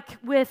felt like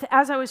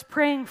as I was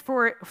praying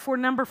for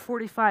number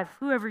 45,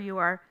 whoever you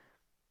are,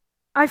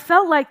 I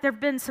felt like there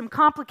have been some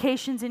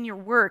complications in your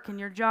work, in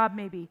your job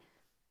maybe.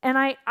 And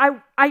I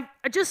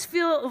just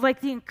feel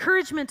like the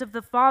encouragement of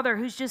the Father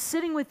who's just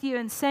sitting with you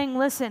and saying,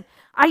 listen,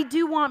 I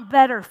do want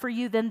better for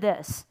you than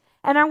this.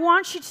 And I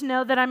want you to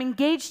know that I'm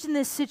engaged in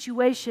this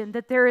situation,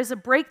 that there is a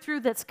breakthrough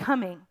that's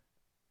coming.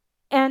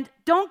 And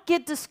don't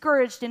get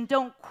discouraged and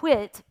don't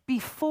quit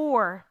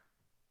before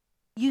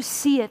you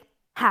see it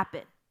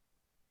happen.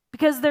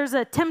 Because there's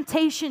a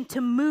temptation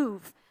to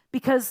move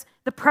because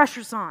the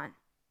pressure's on.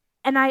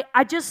 And I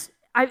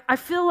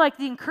feel like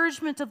the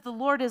encouragement of the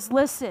Lord is,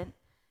 listen,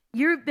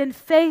 you've been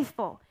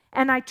faithful,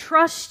 and I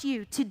trust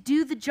you to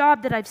do the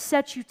job that I've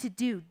set you to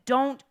do.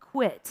 Don't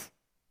quit.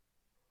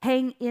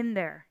 Hang in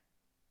there.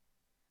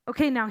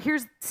 Okay, now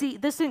see,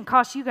 this didn't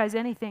cost you guys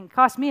anything. It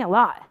cost me a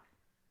lot.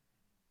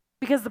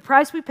 Because the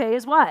price we pay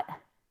is what?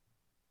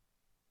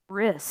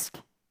 Risk.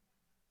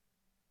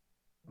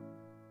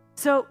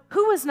 So,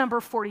 who was number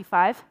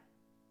 45?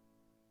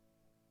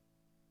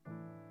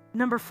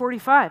 Number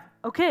 45.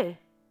 Okay.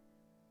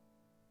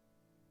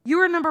 You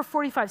were number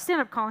 45.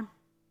 Stand up, Colin.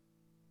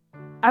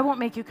 I won't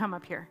make you come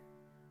up here.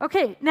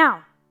 Okay,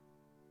 now,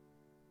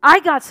 I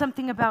got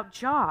something about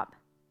job.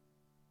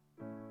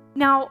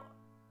 Now,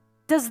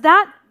 does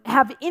that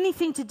have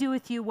anything to do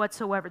with you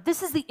whatsoever?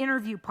 This is the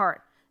interview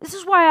part. This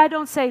is why I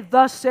don't say,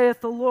 thus saith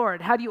the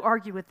Lord. How do you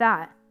argue with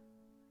that?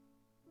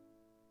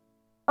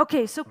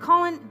 Okay, so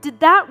Colin, did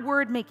that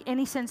word make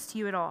any sense to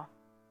you at all?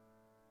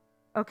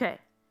 Okay,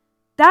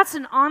 that's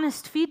an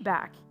honest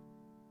feedback.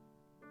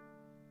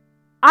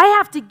 I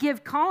have to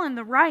give Colin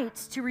the right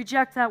to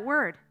reject that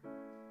word.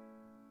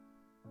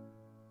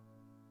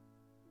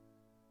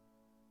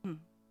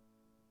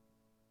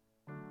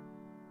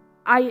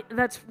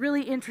 That's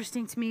really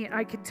interesting to me.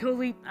 I could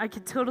totally,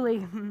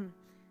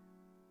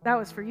 that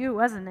was for you,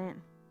 wasn't it?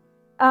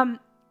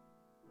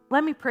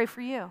 Let me pray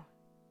for you.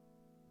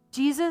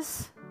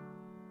 Jesus,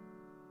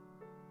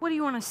 what do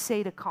you want to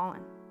say to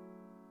Colin?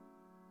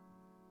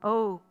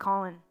 Oh,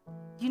 Colin,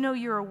 do you know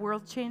you're a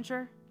world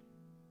changer?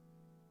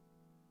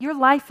 Your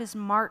life is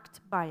marked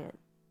by it.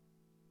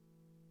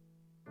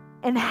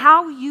 And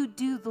how you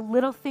do the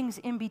little things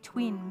in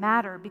between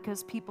matter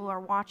because people are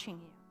watching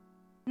you.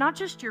 not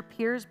just your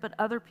peers, but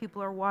other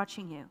people are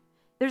watching you.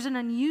 There's an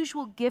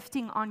unusual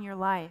gifting on your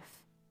life.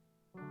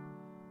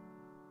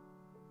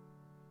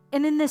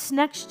 And in this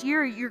next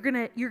year, you're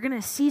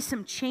gonna see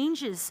some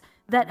changes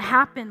that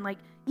happen, like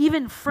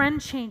even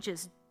friend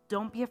changes.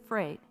 Don't be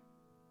afraid.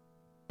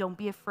 Don't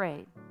be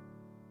afraid.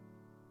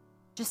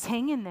 Just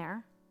hang in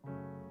there.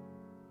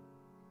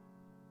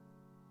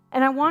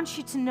 And I want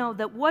you to know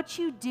that what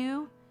you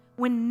do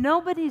when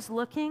nobody's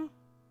looking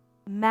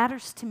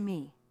matters to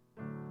me.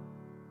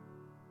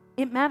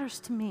 It matters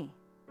to me.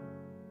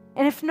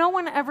 And if no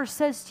one ever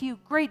says to you,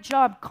 great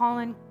job,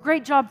 Colin,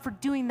 great job for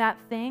doing that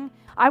thing,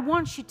 I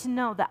want you to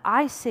know that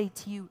I say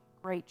to you,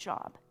 great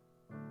job.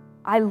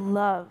 I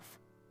love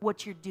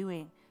what you're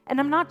doing. And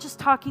I'm not just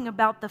talking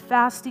about the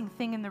fasting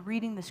thing and the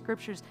reading the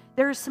scriptures.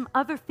 There are some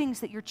other things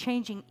that you're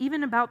changing,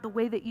 even about the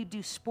way that you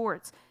do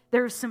sports.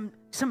 There are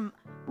some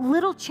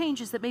little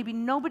changes that maybe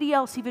nobody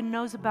else even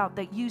knows about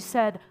that you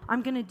said,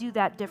 I'm going to do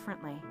that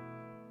differently.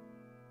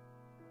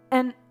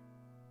 And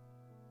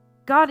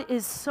God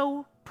is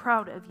so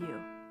proud of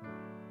you.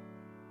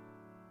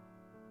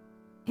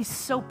 He's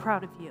so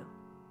proud of you.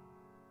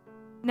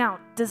 Now,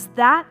 does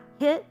that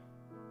hit?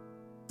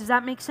 Does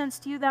that make sense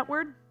to you, that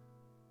word?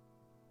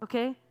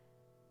 Okay.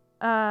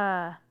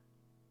 Does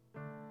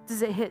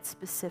it hit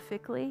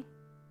specifically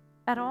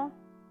at all?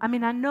 I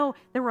mean, I know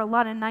there were a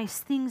lot of nice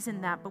things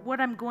in that, but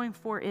what I'm going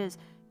for is,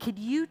 could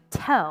you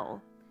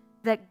tell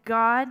that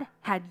God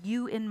had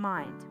you in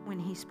mind when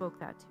he spoke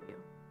that to you?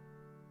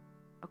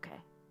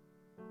 Okay.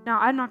 Now,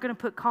 I'm not going to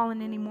put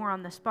Colin any more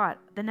on the spot.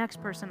 The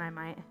next person I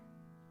might.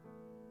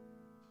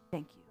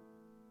 Thank you.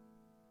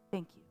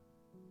 Thank you.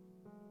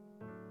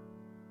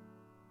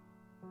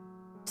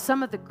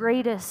 Some of the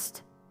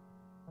greatest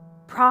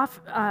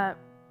prophets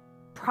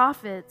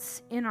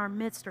in our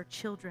midst are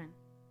children.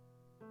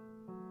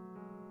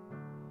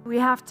 We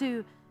have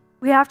to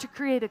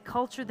create a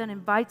culture that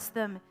invites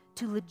them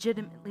to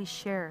legitimately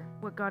share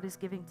what God is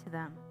giving to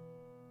them.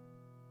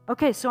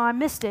 Okay, so I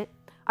missed it.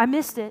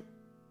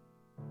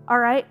 All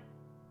right.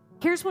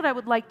 Here's what I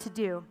would like to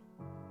do,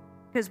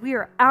 because we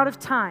are out of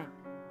time.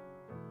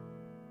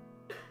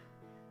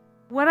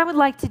 What I would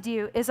like to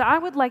do is I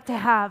would like to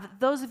have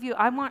those of you,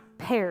 I want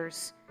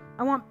pairs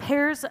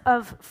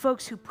of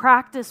folks who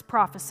practice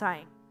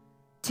prophesying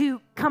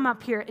to come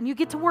up here, and you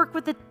get to work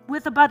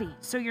with a buddy.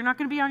 So you're not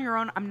going to be on your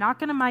own. I'm not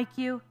going to mic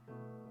you.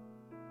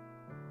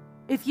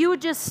 If you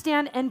would just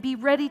stand and be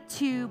ready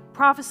to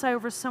prophesy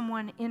over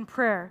someone in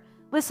prayer.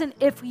 Listen,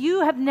 if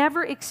you have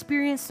never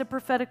experienced a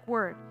prophetic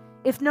word,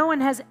 if no one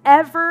has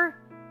ever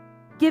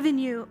given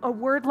you a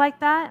word like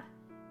that,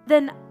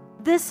 then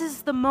this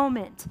is the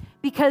moment,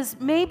 because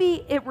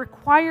maybe it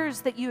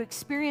requires that you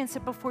experience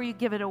it before you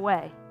give it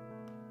away.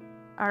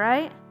 All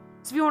right?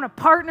 So if you want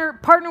to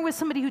partner with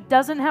somebody who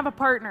doesn't have a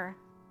partner.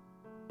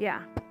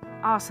 Yeah.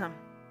 Awesome.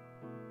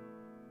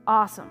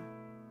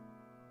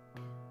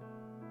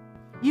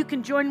 You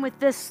can join with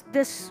this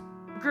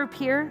group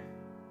here.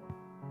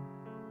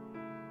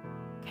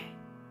 Okay.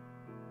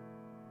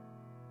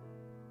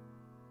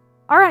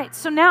 All right,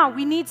 so now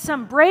we need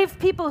some brave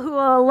people who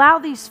will allow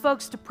these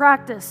folks to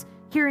practice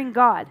hearing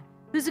God.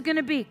 Who's it going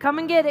to be? Come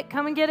and get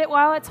it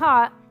while it's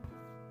hot.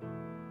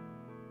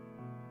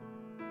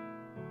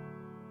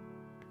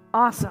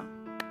 Awesome.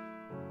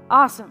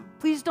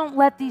 Please don't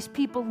let these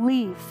people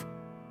leave.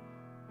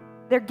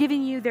 They're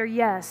giving you their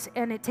yes,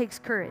 and it takes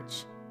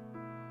courage.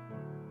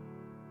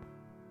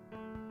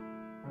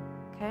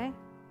 Okay?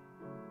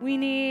 We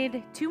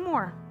need two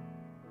more.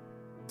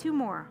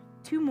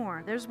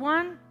 There's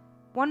one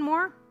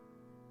more.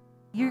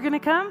 You're going to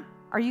come?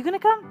 Are you going to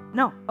come?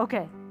 No.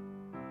 Okay.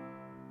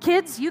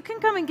 Kids, you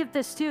can come and get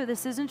this too.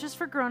 This isn't just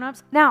for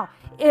grown-ups. Now,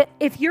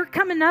 if you're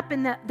coming up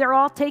and they're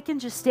all taken,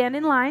 just stand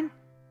in line,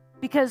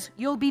 because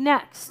you'll be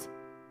next.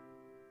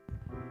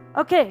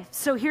 Okay,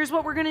 so here's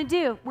what we're going to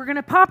do. We're going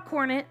to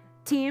popcorn it,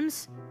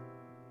 teams.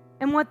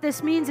 And what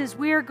this means is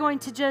we're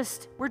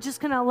just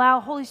going to allow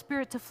Holy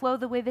Spirit to flow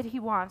the way that he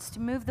wants, to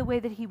move the way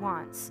that he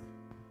wants.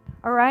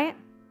 All right?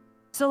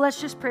 So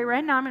let's just pray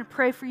right now. I'm going to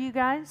pray for you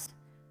guys.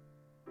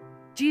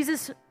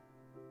 Jesus,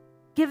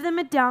 give them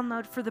a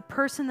download for the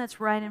person that's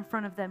right in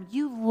front of them.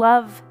 You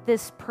love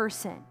this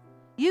person.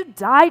 You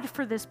died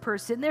for this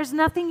person. There's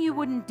nothing you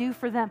wouldn't do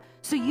for them.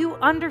 So you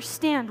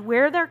understand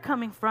where they're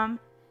coming from,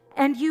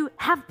 and you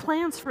have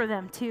plans for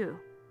them too.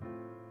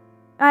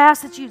 I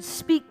ask that you'd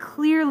speak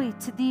clearly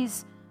to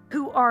these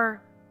who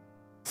are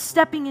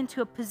stepping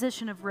into a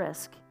position of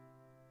risk,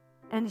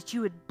 and that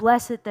you would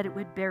bless it, that it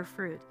would bear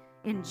fruit.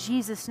 In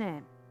Jesus'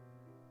 name.